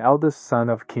Troy and eldest son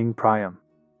of King Priam.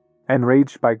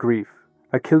 Enraged by grief,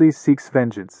 Achilles seeks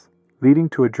vengeance, leading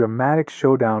to a dramatic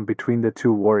showdown between the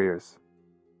two warriors.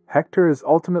 Hector is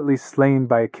ultimately slain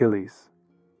by Achilles,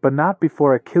 but not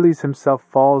before Achilles himself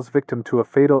falls victim to a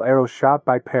fatal arrow shot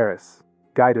by Paris,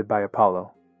 guided by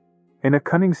Apollo. In a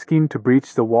cunning scheme to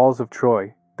breach the walls of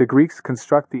Troy, the Greeks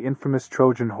construct the infamous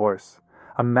Trojan horse,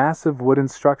 a massive wooden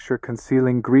structure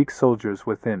concealing Greek soldiers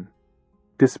within.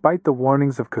 Despite the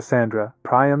warnings of Cassandra,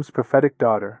 Priam's prophetic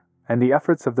daughter, and the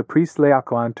efforts of the priest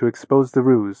Laocoon to expose the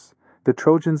ruse, the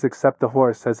Trojans accept the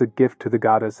horse as a gift to the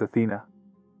goddess Athena.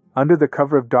 Under the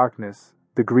cover of darkness,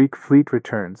 the Greek fleet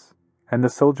returns, and the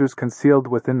soldiers concealed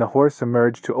within the horse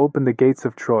emerge to open the gates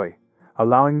of Troy,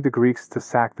 allowing the Greeks to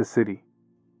sack the city.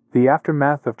 The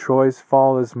aftermath of Troy's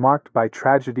fall is marked by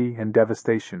tragedy and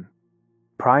devastation.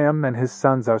 Priam and his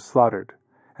sons are slaughtered,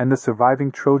 and the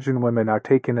surviving Trojan women are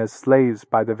taken as slaves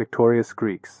by the victorious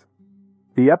Greeks.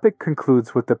 The epic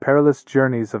concludes with the perilous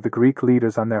journeys of the Greek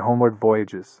leaders on their homeward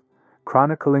voyages,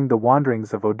 chronicling the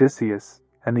wanderings of Odysseus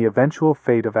and the eventual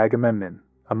fate of Agamemnon,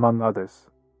 among others.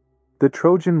 The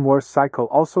Trojan War cycle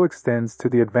also extends to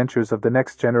the adventures of the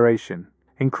next generation,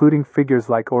 including figures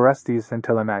like Orestes and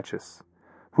Telemachus,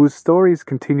 whose stories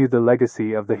continue the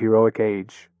legacy of the heroic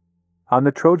age. On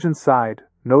the Trojan side,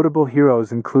 notable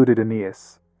heroes included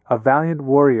Aeneas, a valiant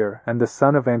warrior and the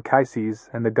son of Anchises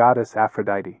and the goddess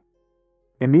Aphrodite.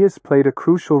 Aeneas played a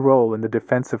crucial role in the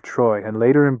defense of Troy and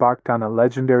later embarked on a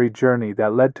legendary journey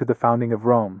that led to the founding of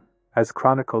Rome, as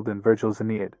chronicled in Virgil's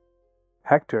Aeneid.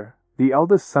 Hector, the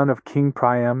eldest son of King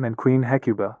Priam and Queen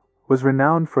Hecuba, was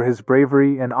renowned for his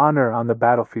bravery and honor on the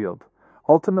battlefield,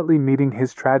 ultimately meeting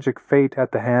his tragic fate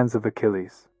at the hands of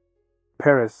Achilles.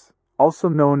 Paris, also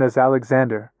known as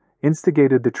Alexander,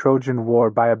 instigated the Trojan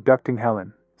War by abducting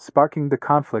Helen, sparking the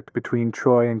conflict between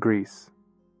Troy and Greece.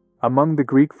 Among the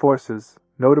Greek forces,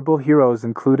 notable heroes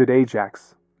included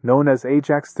Ajax, known as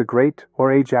Ajax the Great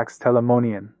or Ajax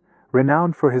Telamonian,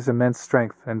 renowned for his immense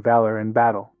strength and valor in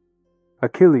battle.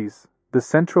 Achilles, the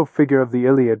central figure of the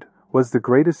Iliad, was the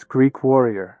greatest Greek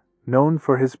warrior, known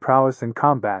for his prowess in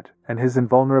combat and his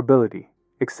invulnerability,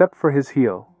 except for his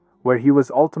heel, where he was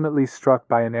ultimately struck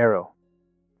by an arrow.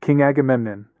 King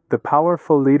Agamemnon, the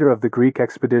powerful leader of the Greek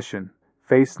expedition,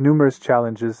 faced numerous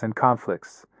challenges and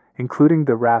conflicts, including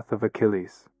the wrath of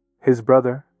Achilles. His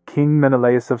brother, King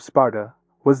Menelaus of Sparta,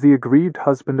 was the aggrieved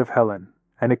husband of Helen,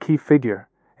 and a key figure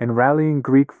in rallying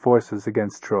Greek forces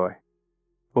against Troy.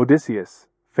 Odysseus,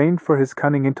 famed for his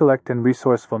cunning intellect and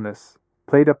resourcefulness,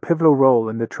 played a pivotal role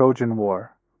in the Trojan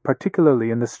War, particularly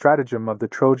in the stratagem of the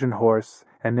Trojan horse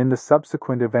and in the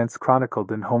subsequent events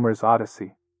chronicled in Homer's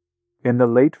Odyssey. In the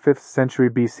late 5th century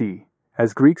BC,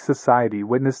 as Greek society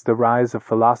witnessed the rise of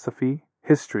philosophy,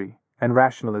 history, and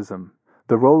rationalism,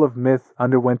 the role of myth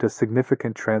underwent a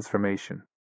significant transformation.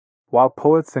 While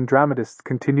poets and dramatists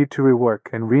continued to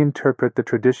rework and reinterpret the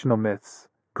traditional myths,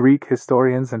 Greek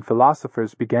historians and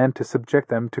philosophers began to subject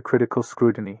them to critical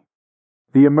scrutiny.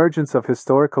 The emergence of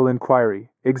historical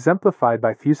inquiry, exemplified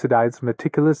by Thucydides'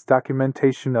 meticulous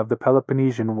documentation of the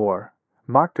Peloponnesian War,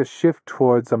 marked a shift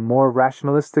towards a more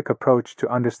rationalistic approach to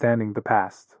understanding the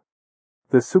past.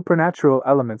 The supernatural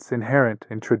elements inherent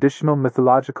in traditional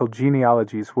mythological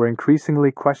genealogies were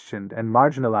increasingly questioned and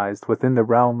marginalized within the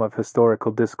realm of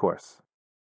historical discourse.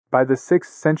 By the 6th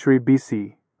century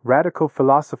BC, radical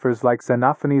philosophers like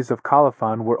Xenophanes of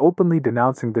Colophon were openly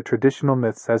denouncing the traditional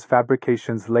myths as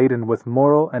fabrications laden with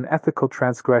moral and ethical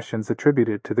transgressions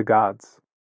attributed to the gods.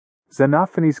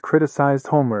 Xenophanes criticized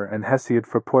Homer and Hesiod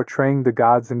for portraying the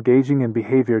gods engaging in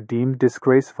behavior deemed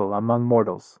disgraceful among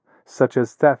mortals, such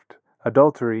as theft,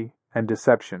 adultery, and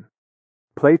deception.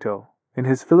 Plato, in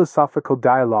his philosophical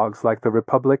dialogues like the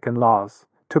Republic and Laws,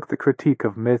 took the critique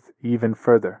of myth even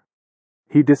further.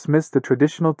 He dismissed the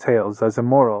traditional tales as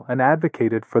immoral and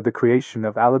advocated for the creation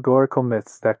of allegorical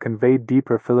myths that conveyed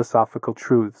deeper philosophical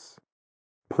truths.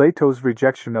 Plato's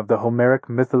rejection of the Homeric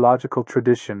mythological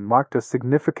tradition marked a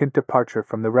significant departure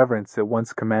from the reverence it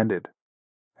once commanded.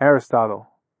 Aristotle,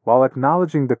 while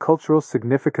acknowledging the cultural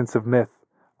significance of myth,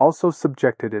 also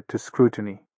subjected it to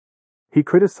scrutiny. He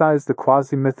criticized the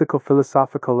quasi-mythical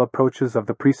philosophical approaches of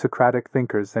the pre-Socratic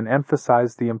thinkers and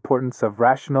emphasized the importance of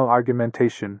rational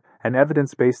argumentation and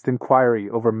evidence-based inquiry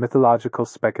over mythological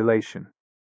speculation.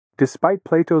 Despite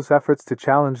Plato's efforts to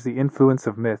challenge the influence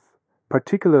of myth,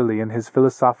 particularly in his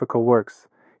philosophical works,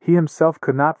 he himself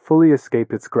could not fully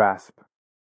escape its grasp.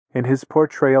 In his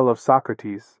portrayal of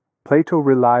Socrates, Plato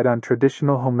relied on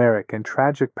traditional Homeric and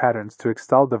tragic patterns to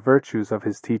extol the virtues of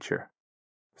his teacher.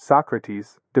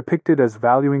 Socrates, depicted as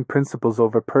valuing principles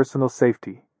over personal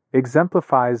safety,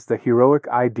 exemplifies the heroic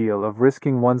ideal of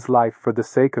risking one's life for the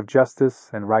sake of justice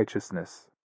and righteousness.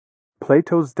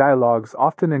 Plato's dialogues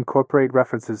often incorporate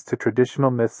references to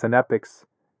traditional myths and epics,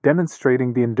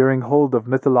 demonstrating the enduring hold of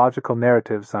mythological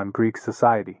narratives on Greek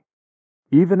society.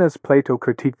 Even as Plato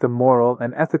critiqued the moral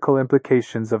and ethical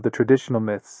implications of the traditional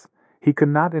myths, he could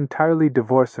not entirely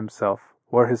divorce himself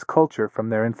or his culture from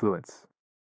their influence.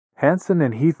 Hansen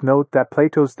and Heath note that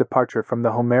Plato's departure from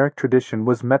the Homeric tradition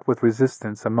was met with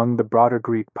resistance among the broader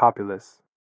Greek populace.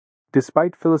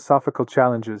 Despite philosophical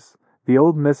challenges, the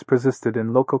old myths persisted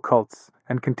in local cults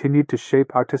and continued to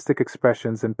shape artistic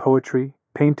expressions in poetry,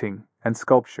 painting, and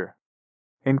sculpture.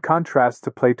 In contrast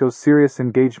to Plato's serious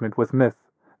engagement with myth,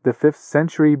 the 5th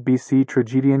century BC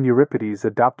tragedian Euripides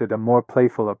adopted a more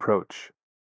playful approach.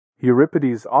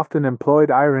 Euripides often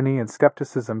employed irony and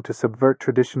skepticism to subvert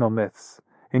traditional myths,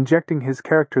 injecting his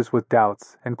characters with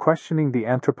doubts and questioning the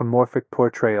anthropomorphic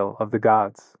portrayal of the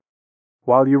gods.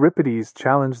 While Euripides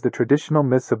challenged the traditional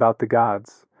myths about the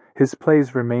gods, his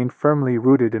plays remained firmly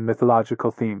rooted in mythological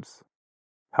themes.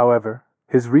 However,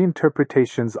 his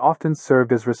reinterpretations often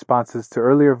served as responses to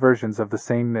earlier versions of the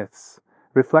same myths,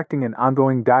 reflecting an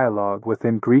ongoing dialogue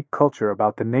within Greek culture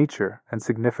about the nature and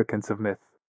significance of myth.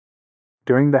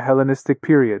 During the Hellenistic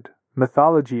period,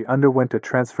 mythology underwent a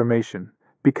transformation,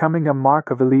 becoming a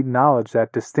mark of elite knowledge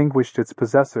that distinguished its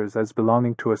possessors as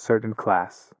belonging to a certain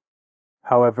class.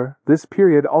 However, this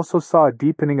period also saw a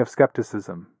deepening of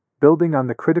skepticism, building on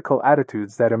the critical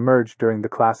attitudes that emerged during the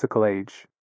Classical Age.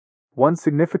 One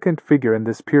significant figure in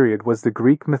this period was the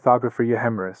Greek mythographer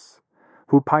Euhemerus,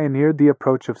 who pioneered the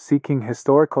approach of seeking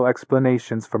historical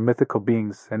explanations for mythical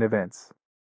beings and events.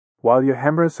 While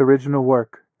Euhemerus' original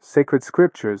work, Sacred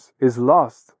Scriptures, is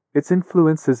lost, Its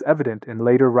influence is evident in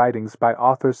later writings by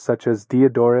authors such as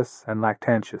Diodorus and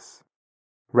Lactantius.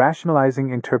 Rationalizing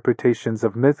interpretations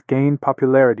of myth gained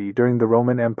popularity during the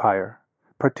Roman Empire,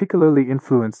 particularly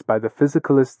influenced by the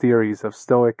physicalist theories of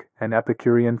Stoic and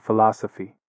Epicurean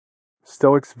philosophy.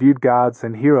 Stoics viewed gods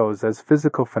and heroes as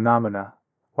physical phenomena,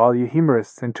 while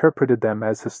Euhemerists interpreted them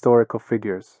as historical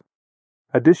figures.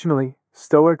 Additionally,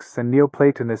 Stoics and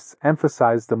Neoplatonists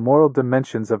emphasized the moral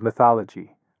dimensions of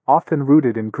mythology, often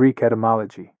rooted in Greek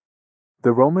etymology.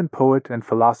 The Roman poet and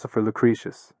philosopher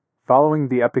Lucretius, following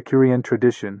the Epicurean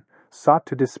tradition, sought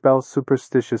to dispel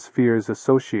superstitious fears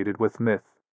associated with myth.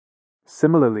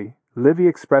 Similarly, Livy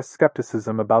expressed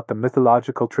skepticism about the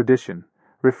mythological tradition,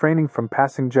 refraining from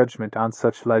passing judgment on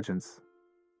such legends.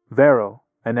 Varro,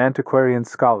 an antiquarian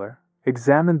scholar,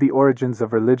 examined the origins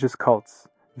of religious cults,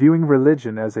 viewing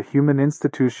religion as a human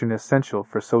institution essential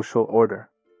for social order.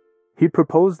 He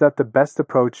proposed that the best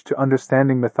approach to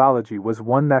understanding mythology was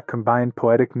one that combined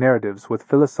poetic narratives with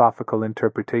philosophical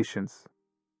interpretations.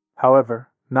 However,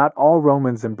 not all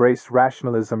Romans embraced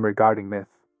rationalism regarding myth.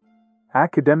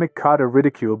 Academic Cotta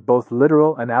ridiculed both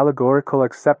literal and allegorical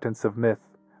acceptance of myth,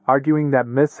 arguing that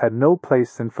myths had no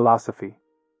place in philosophy.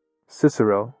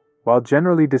 Cicero, while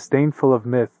generally disdainful of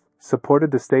myth, supported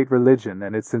the state religion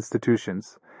and its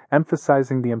institutions,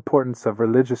 emphasizing the importance of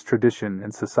religious tradition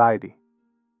in society.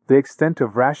 The extent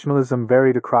of rationalism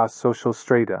varied across social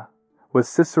strata, with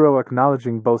Cicero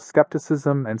acknowledging both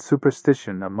skepticism and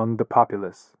superstition among the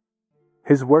populace.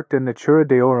 His work De Natura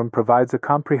Deorum provides a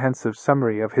comprehensive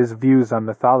summary of his views on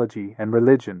mythology and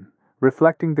religion,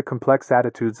 reflecting the complex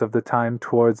attitudes of the time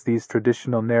towards these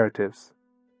traditional narratives.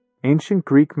 Ancient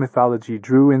Greek mythology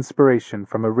drew inspiration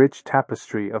from a rich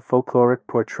tapestry of folkloric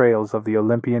portrayals of the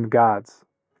Olympian gods,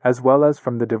 as well as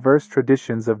from the diverse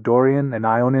traditions of Dorian and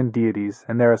Ionian deities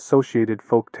and their associated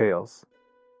folk tales.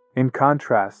 In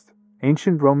contrast,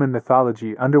 ancient Roman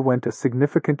mythology underwent a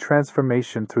significant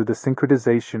transformation through the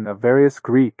syncretization of various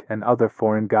Greek and other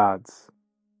foreign gods.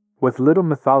 With little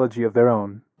mythology of their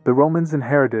own, the Romans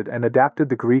inherited and adapted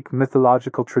the Greek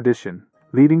mythological tradition,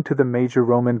 leading to the major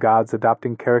Roman gods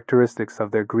adopting characteristics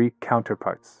of their Greek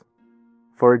counterparts.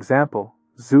 For example,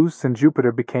 Zeus and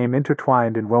Jupiter became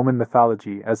intertwined in Roman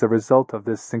mythology as a result of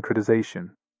this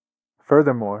syncretization.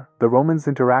 Furthermore, the Romans'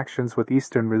 interactions with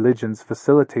Eastern religions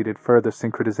facilitated further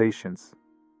syncretizations.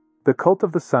 The cult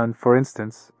of the sun, for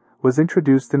instance, was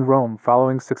introduced in Rome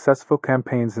following successful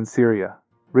campaigns in Syria,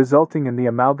 resulting in the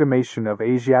amalgamation of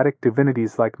Asiatic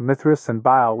divinities like Mithras and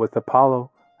Baal with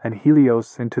Apollo and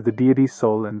Helios into the deity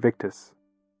Sol Invictus.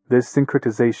 This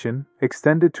syncretization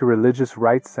extended to religious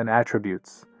rites and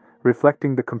attributes,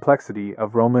 reflecting the complexity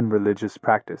of Roman religious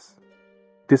practice.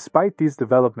 Despite these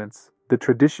developments, the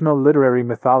traditional literary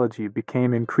mythology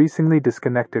became increasingly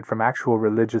disconnected from actual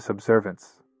religious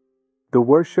observance. The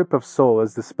worship of Sol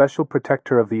as the special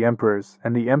protector of the emperors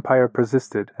and the empire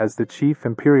persisted as the chief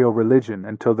imperial religion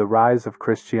until the rise of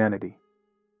Christianity.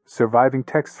 Surviving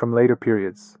texts from later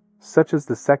periods, such as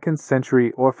the 2nd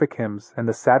century Orphic hymns and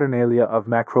the Saturnalia of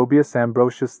Macrobius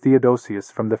Ambrosius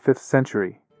Theodosius from the 5th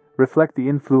century, reflect the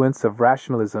influence of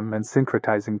rationalism and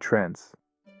syncretizing trends.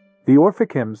 The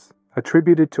Orphic hymns,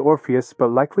 attributed to Orpheus but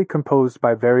likely composed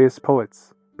by various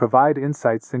poets, provide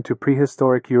insights into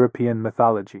prehistoric European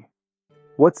mythology.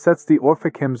 What sets the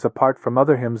Orphic hymns apart from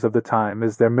other hymns of the time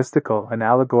is their mystical and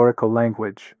allegorical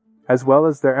language, as well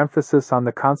as their emphasis on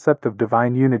the concept of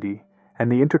divine unity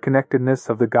and the interconnectedness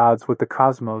of the gods with the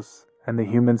cosmos and the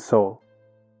human soul.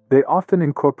 They often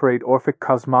incorporate Orphic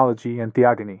cosmology and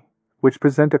theogony, which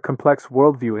present a complex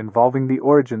worldview involving the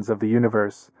origins of the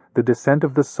universe, the descent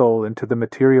of the soul into the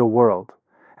material world,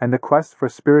 and the quest for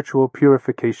spiritual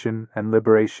purification and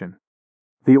liberation.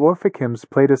 The Orphic hymns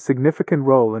played a significant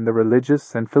role in the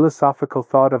religious and philosophical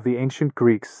thought of the ancient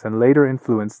Greeks and later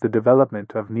influenced the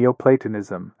development of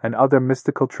Neoplatonism and other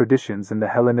mystical traditions in the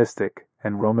Hellenistic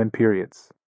and Roman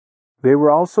periods. They were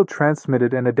also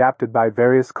transmitted and adapted by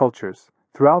various cultures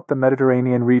throughout the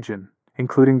Mediterranean region,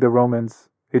 including the Romans,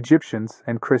 Egyptians,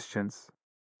 and Christians.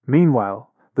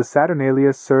 Meanwhile, the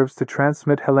Saturnalia serves to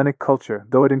transmit Hellenic culture,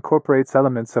 though it incorporates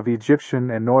elements of Egyptian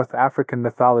and North African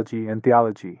mythology and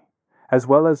theology, as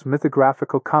well as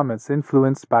mythographical comments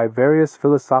influenced by various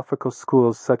philosophical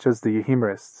schools such as the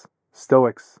Euhemerists,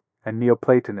 Stoics, and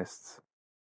Neoplatonists.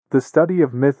 The study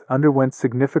of myth underwent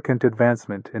significant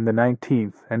advancement in the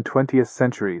 19th and 20th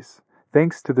centuries,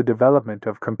 thanks to the development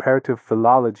of comparative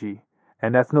philology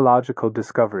and ethnological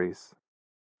discoveries.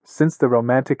 Since the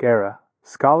Romantic era,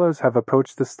 scholars have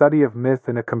approached the study of myth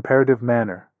in a comparative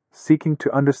manner, seeking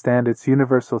to understand its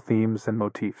universal themes and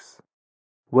motifs.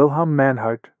 Wilhelm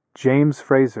Mannhardt, James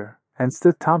Fraser, and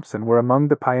Stith Thompson were among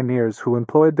the pioneers who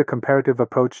employed the comparative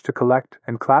approach to collect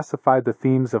and classify the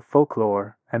themes of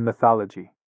folklore and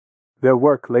mythology. Their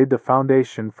work laid the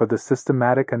foundation for the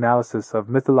systematic analysis of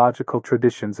mythological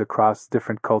traditions across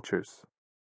different cultures.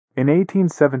 In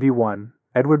 1871,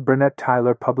 Edward Burnett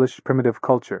Tylor published Primitive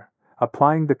Culture,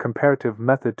 applying the comparative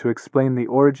method to explain the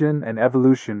origin and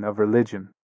evolution of religion.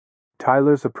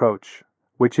 Tylor's approach,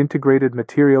 which integrated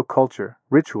material culture,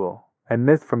 ritual, and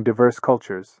myth from diverse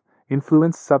cultures,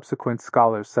 influenced subsequent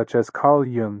scholars such as Carl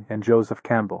Jung and Joseph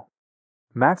Campbell.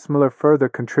 Max Muller further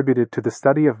contributed to the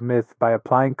study of myth by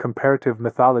applying comparative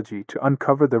mythology to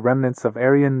uncover the remnants of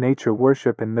Aryan nature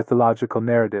worship in mythological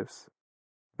narratives.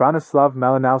 Bronislaw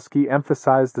Malinowski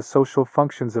emphasized the social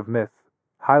functions of myth,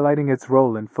 highlighting its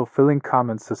role in fulfilling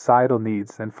common societal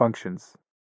needs and functions.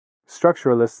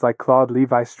 Structuralists like Claude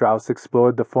Levi-Strauss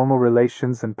explored the formal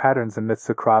relations and patterns in myths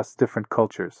across different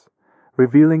cultures,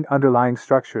 revealing underlying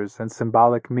structures and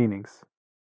symbolic meanings.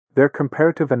 Their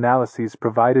comparative analyses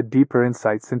provided deeper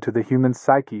insights into the human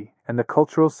psyche and the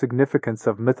cultural significance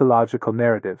of mythological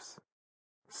narratives.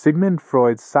 Sigmund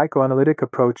Freud's psychoanalytic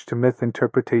approach to myth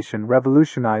interpretation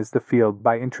revolutionized the field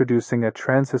by introducing a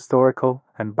transhistorical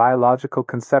and biological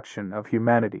conception of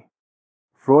humanity.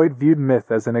 Freud viewed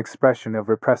myth as an expression of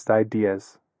repressed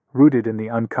ideas, rooted in the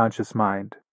unconscious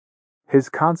mind. His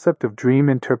concept of dream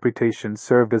interpretation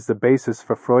served as the basis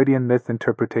for Freudian myth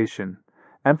interpretation,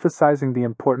 emphasizing the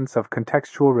importance of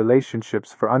contextual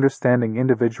relationships for understanding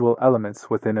individual elements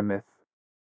within a myth.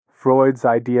 Freud's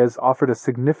ideas offered a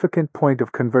significant point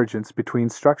of convergence between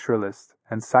structuralist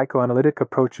and psychoanalytic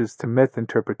approaches to myth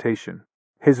interpretation.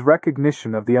 His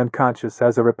recognition of the unconscious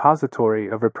as a repository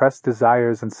of repressed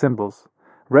desires and symbols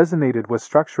resonated with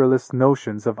structuralist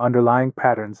notions of underlying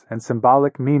patterns and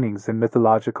symbolic meanings in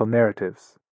mythological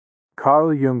narratives.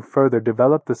 Carl Jung further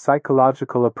developed the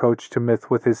psychological approach to myth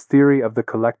with his theory of the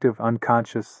collective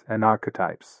unconscious and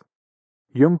archetypes.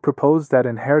 Jung proposed that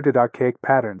inherited archaic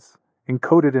patterns,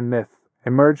 encoded in myth,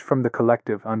 emerge from the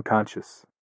collective unconscious.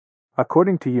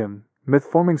 According to Jung,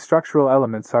 myth-forming structural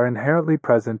elements are inherently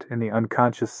present in the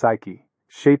unconscious psyche,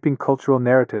 shaping cultural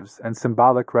narratives and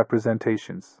symbolic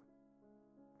representations.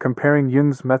 Comparing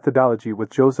Jung's methodology with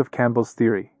Joseph Campbell's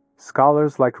theory,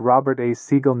 scholars like Robert A.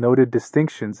 Siegel noted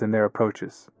distinctions in their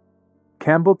approaches.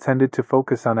 Campbell tended to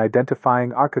focus on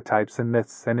identifying archetypes in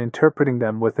myths and interpreting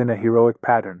them within a heroic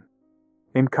pattern.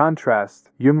 In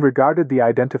contrast, Jung regarded the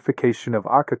identification of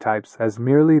archetypes as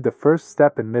merely the first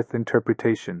step in myth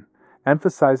interpretation,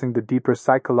 emphasizing the deeper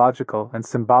psychological and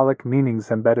symbolic meanings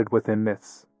embedded within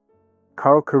myths.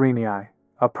 Karl Karenyi,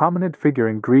 a prominent figure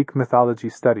in Greek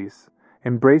mythology studies,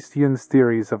 embraced Jung's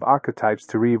theories of archetypes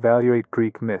to reevaluate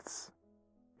Greek myths.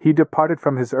 He departed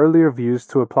from his earlier views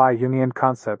to apply Jungian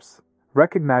concepts,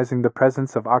 recognizing the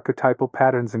presence of archetypal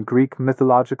patterns in Greek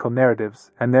mythological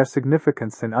narratives and their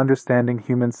significance in understanding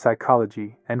human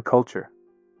psychology and culture.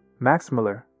 Max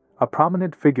Muller, a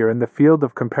prominent figure in the field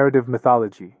of comparative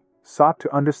mythology, sought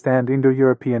to understand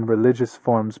Indo-European religious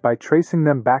forms by tracing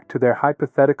them back to their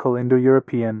hypothetical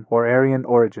Indo-European or Aryan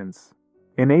origins.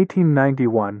 In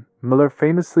 1891, Muller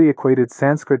famously equated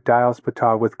Sanskrit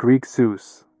Diospatar with Greek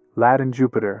Zeus, Latin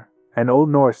Jupiter, and Old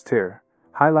Norse Tyr,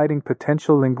 highlighting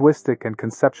potential linguistic and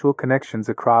conceptual connections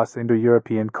across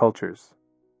Indo-European cultures.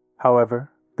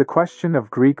 However, the question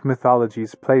of Greek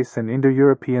mythology's place in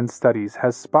Indo-European studies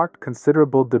has sparked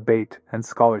considerable debate and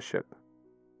scholarship.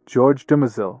 George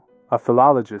Dumézil, a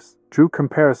philologist, drew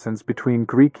comparisons between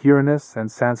Greek Uranus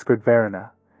and Sanskrit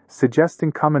Varuna,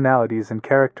 suggesting commonalities in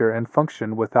character and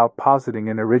function without positing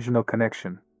an original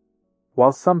connection.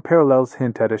 While some parallels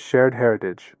hint at a shared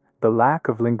heritage, the lack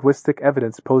of linguistic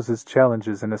evidence poses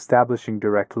challenges in establishing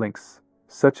direct links,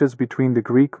 such as between the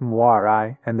Greek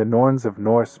Moirai and the Norns of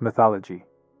Norse mythology.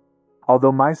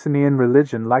 Although Mycenaean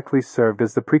religion likely served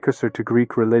as the precursor to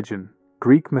Greek religion,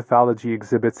 Greek mythology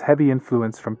exhibits heavy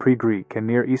influence from pre-Greek and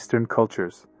Near Eastern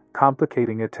cultures,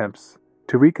 complicating attempts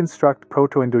to reconstruct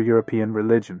Proto-Indo-European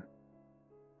religion.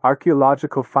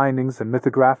 Archeological findings and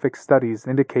mythographic studies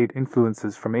indicate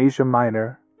influences from Asia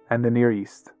Minor and the Near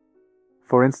East.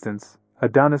 For instance,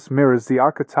 Adonis mirrors the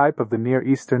archetype of the Near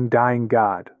Eastern dying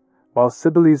god, while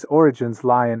Cybele's origins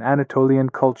lie in Anatolian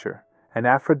culture, and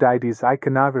Aphrodite's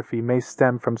iconography may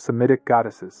stem from Semitic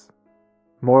goddesses.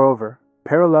 Moreover,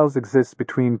 parallels exist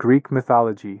between Greek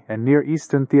mythology and Near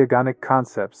Eastern theogonic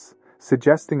concepts,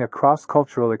 suggesting a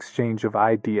cross-cultural exchange of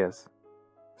ideas.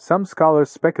 Some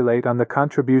scholars speculate on the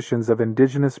contributions of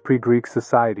indigenous pre-Greek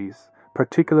societies,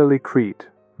 particularly Crete,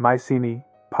 Mycenae,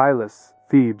 Pylos,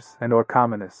 Thebes, and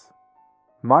Orchomenus.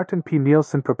 Martin P.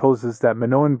 Nielsen proposes that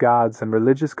Minoan gods and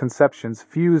religious conceptions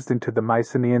fused into the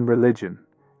Mycenaean religion,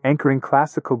 anchoring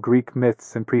classical Greek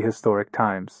myths in prehistoric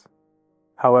times.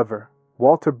 However,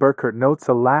 Walter Burkert notes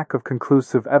a lack of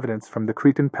conclusive evidence from the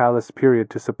Cretan palace period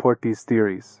to support these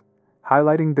theories,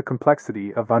 highlighting the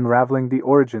complexity of unraveling the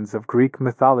origins of Greek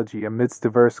mythology amidst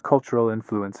diverse cultural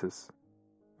influences.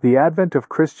 The advent of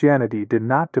Christianity did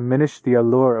not diminish the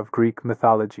allure of Greek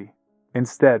mythology.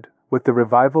 Instead, with the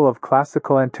revival of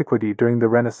classical antiquity during the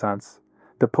Renaissance,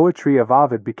 the poetry of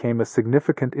Ovid became a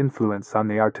significant influence on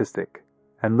the artistic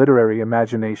and literary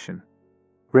imagination.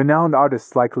 Renowned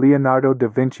artists like Leonardo da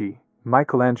Vinci,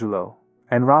 Michelangelo,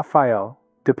 and Raphael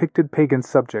depicted pagan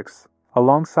subjects,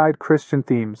 alongside Christian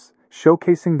themes,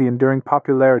 showcasing the enduring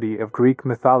popularity of Greek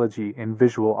mythology in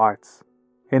visual arts.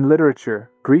 In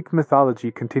literature, Greek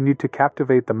mythology continued to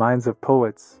captivate the minds of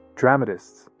poets,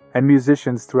 dramatists, and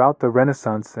musicians throughout the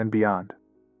Renaissance and beyond.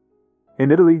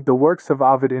 In Italy, the works of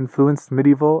Ovid influenced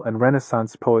medieval and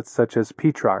Renaissance poets such as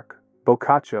Petrarch,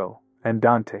 Boccaccio, and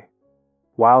Dante.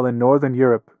 While in Northern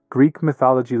Europe, Greek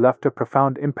mythology left a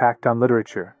profound impact on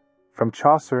literature, from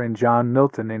Chaucer and John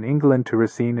Milton in England to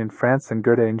Racine in France and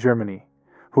Goethe in Germany,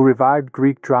 who revived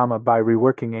Greek drama by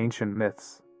reworking ancient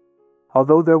myths.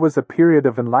 Although there was a period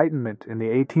of enlightenment in the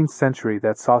 18th century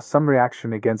that saw some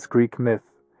reaction against Greek myth,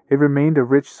 it remained a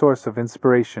rich source of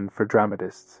inspiration for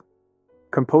dramatists.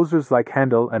 Composers like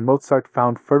Handel and Mozart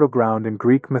found fertile ground in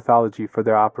Greek mythology for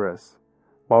their operas,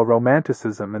 while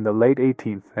Romanticism in the late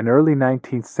 18th and early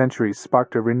 19th centuries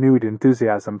sparked a renewed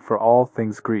enthusiasm for all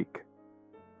things Greek.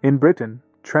 In Britain,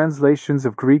 translations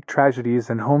of Greek tragedies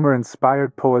and Homer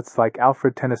inspired poets like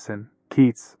Alfred Tennyson,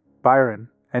 Keats, Byron,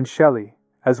 and Shelley,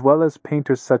 as well as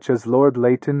painters such as Lord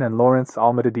Leighton and Lawrence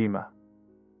Alma-Tadema.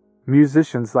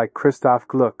 Musicians like Christoph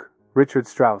Gluck, Richard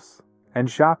Strauss, and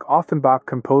Jacques Offenbach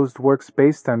composed works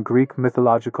based on Greek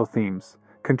mythological themes,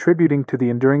 contributing to the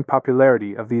enduring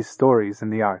popularity of these stories in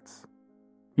the arts.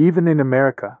 Even in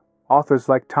America, authors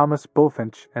like Thomas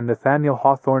Bulfinch and Nathaniel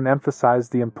Hawthorne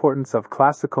emphasized the importance of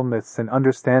classical myths in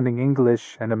understanding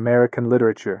English and American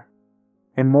literature.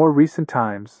 In more recent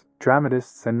times,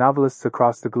 dramatists and novelists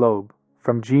across the globe,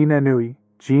 from Jean Anouilh,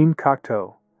 Jean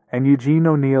Cocteau, and Eugene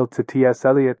O'Neill to T.S.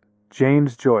 Eliot,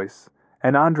 James Joyce,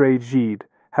 and André Gide,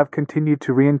 have continued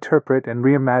to reinterpret and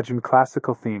reimagine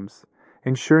classical themes,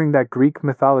 ensuring that Greek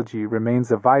mythology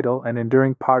remains a vital and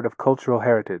enduring part of cultural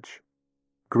heritage.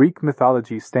 Greek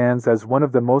mythology stands as one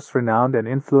of the most renowned and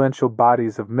influential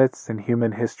bodies of myths in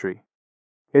human history.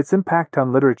 Its impact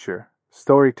on literature,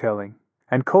 storytelling,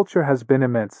 and culture has been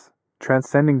immense,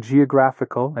 transcending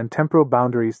geographical and temporal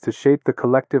boundaries to shape the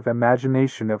collective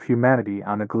imagination of humanity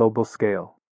on a global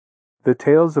scale. The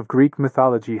tales of Greek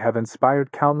mythology have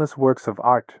inspired countless works of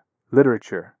art,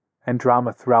 literature, and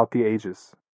drama throughout the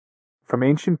ages. From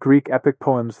ancient Greek epic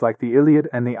poems like the Iliad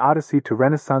and the Odyssey to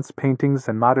Renaissance paintings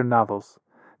and modern novels,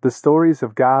 the stories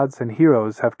of gods and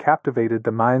heroes have captivated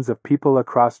the minds of people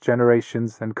across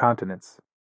generations and continents.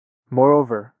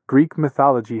 Moreover, Greek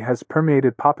mythology has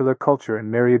permeated popular culture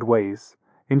in myriad ways,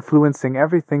 influencing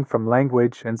everything from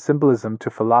language and symbolism to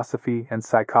philosophy and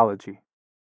psychology.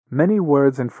 Many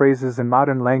words and phrases in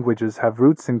modern languages have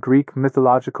roots in Greek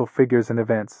mythological figures and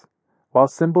events, while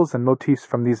symbols and motifs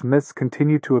from these myths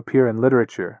continue to appear in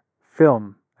literature,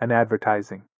 film, and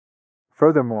advertising.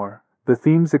 Furthermore, the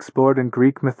themes explored in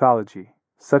Greek mythology,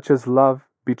 such as love,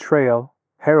 betrayal,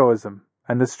 heroism,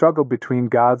 and the struggle between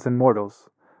gods and mortals,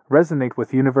 resonate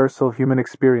with universal human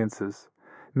experiences,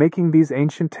 making these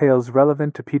ancient tales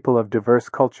relevant to people of diverse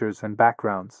cultures and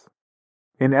backgrounds.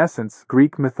 In essence,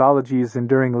 Greek mythology's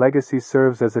enduring legacy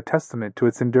serves as a testament to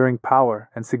its enduring power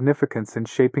and significance in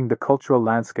shaping the cultural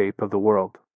landscape of the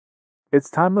world. Its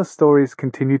timeless stories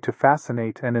continue to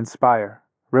fascinate and inspire,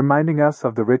 reminding us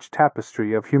of the rich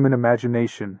tapestry of human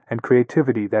imagination and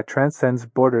creativity that transcends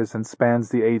borders and spans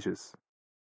the ages.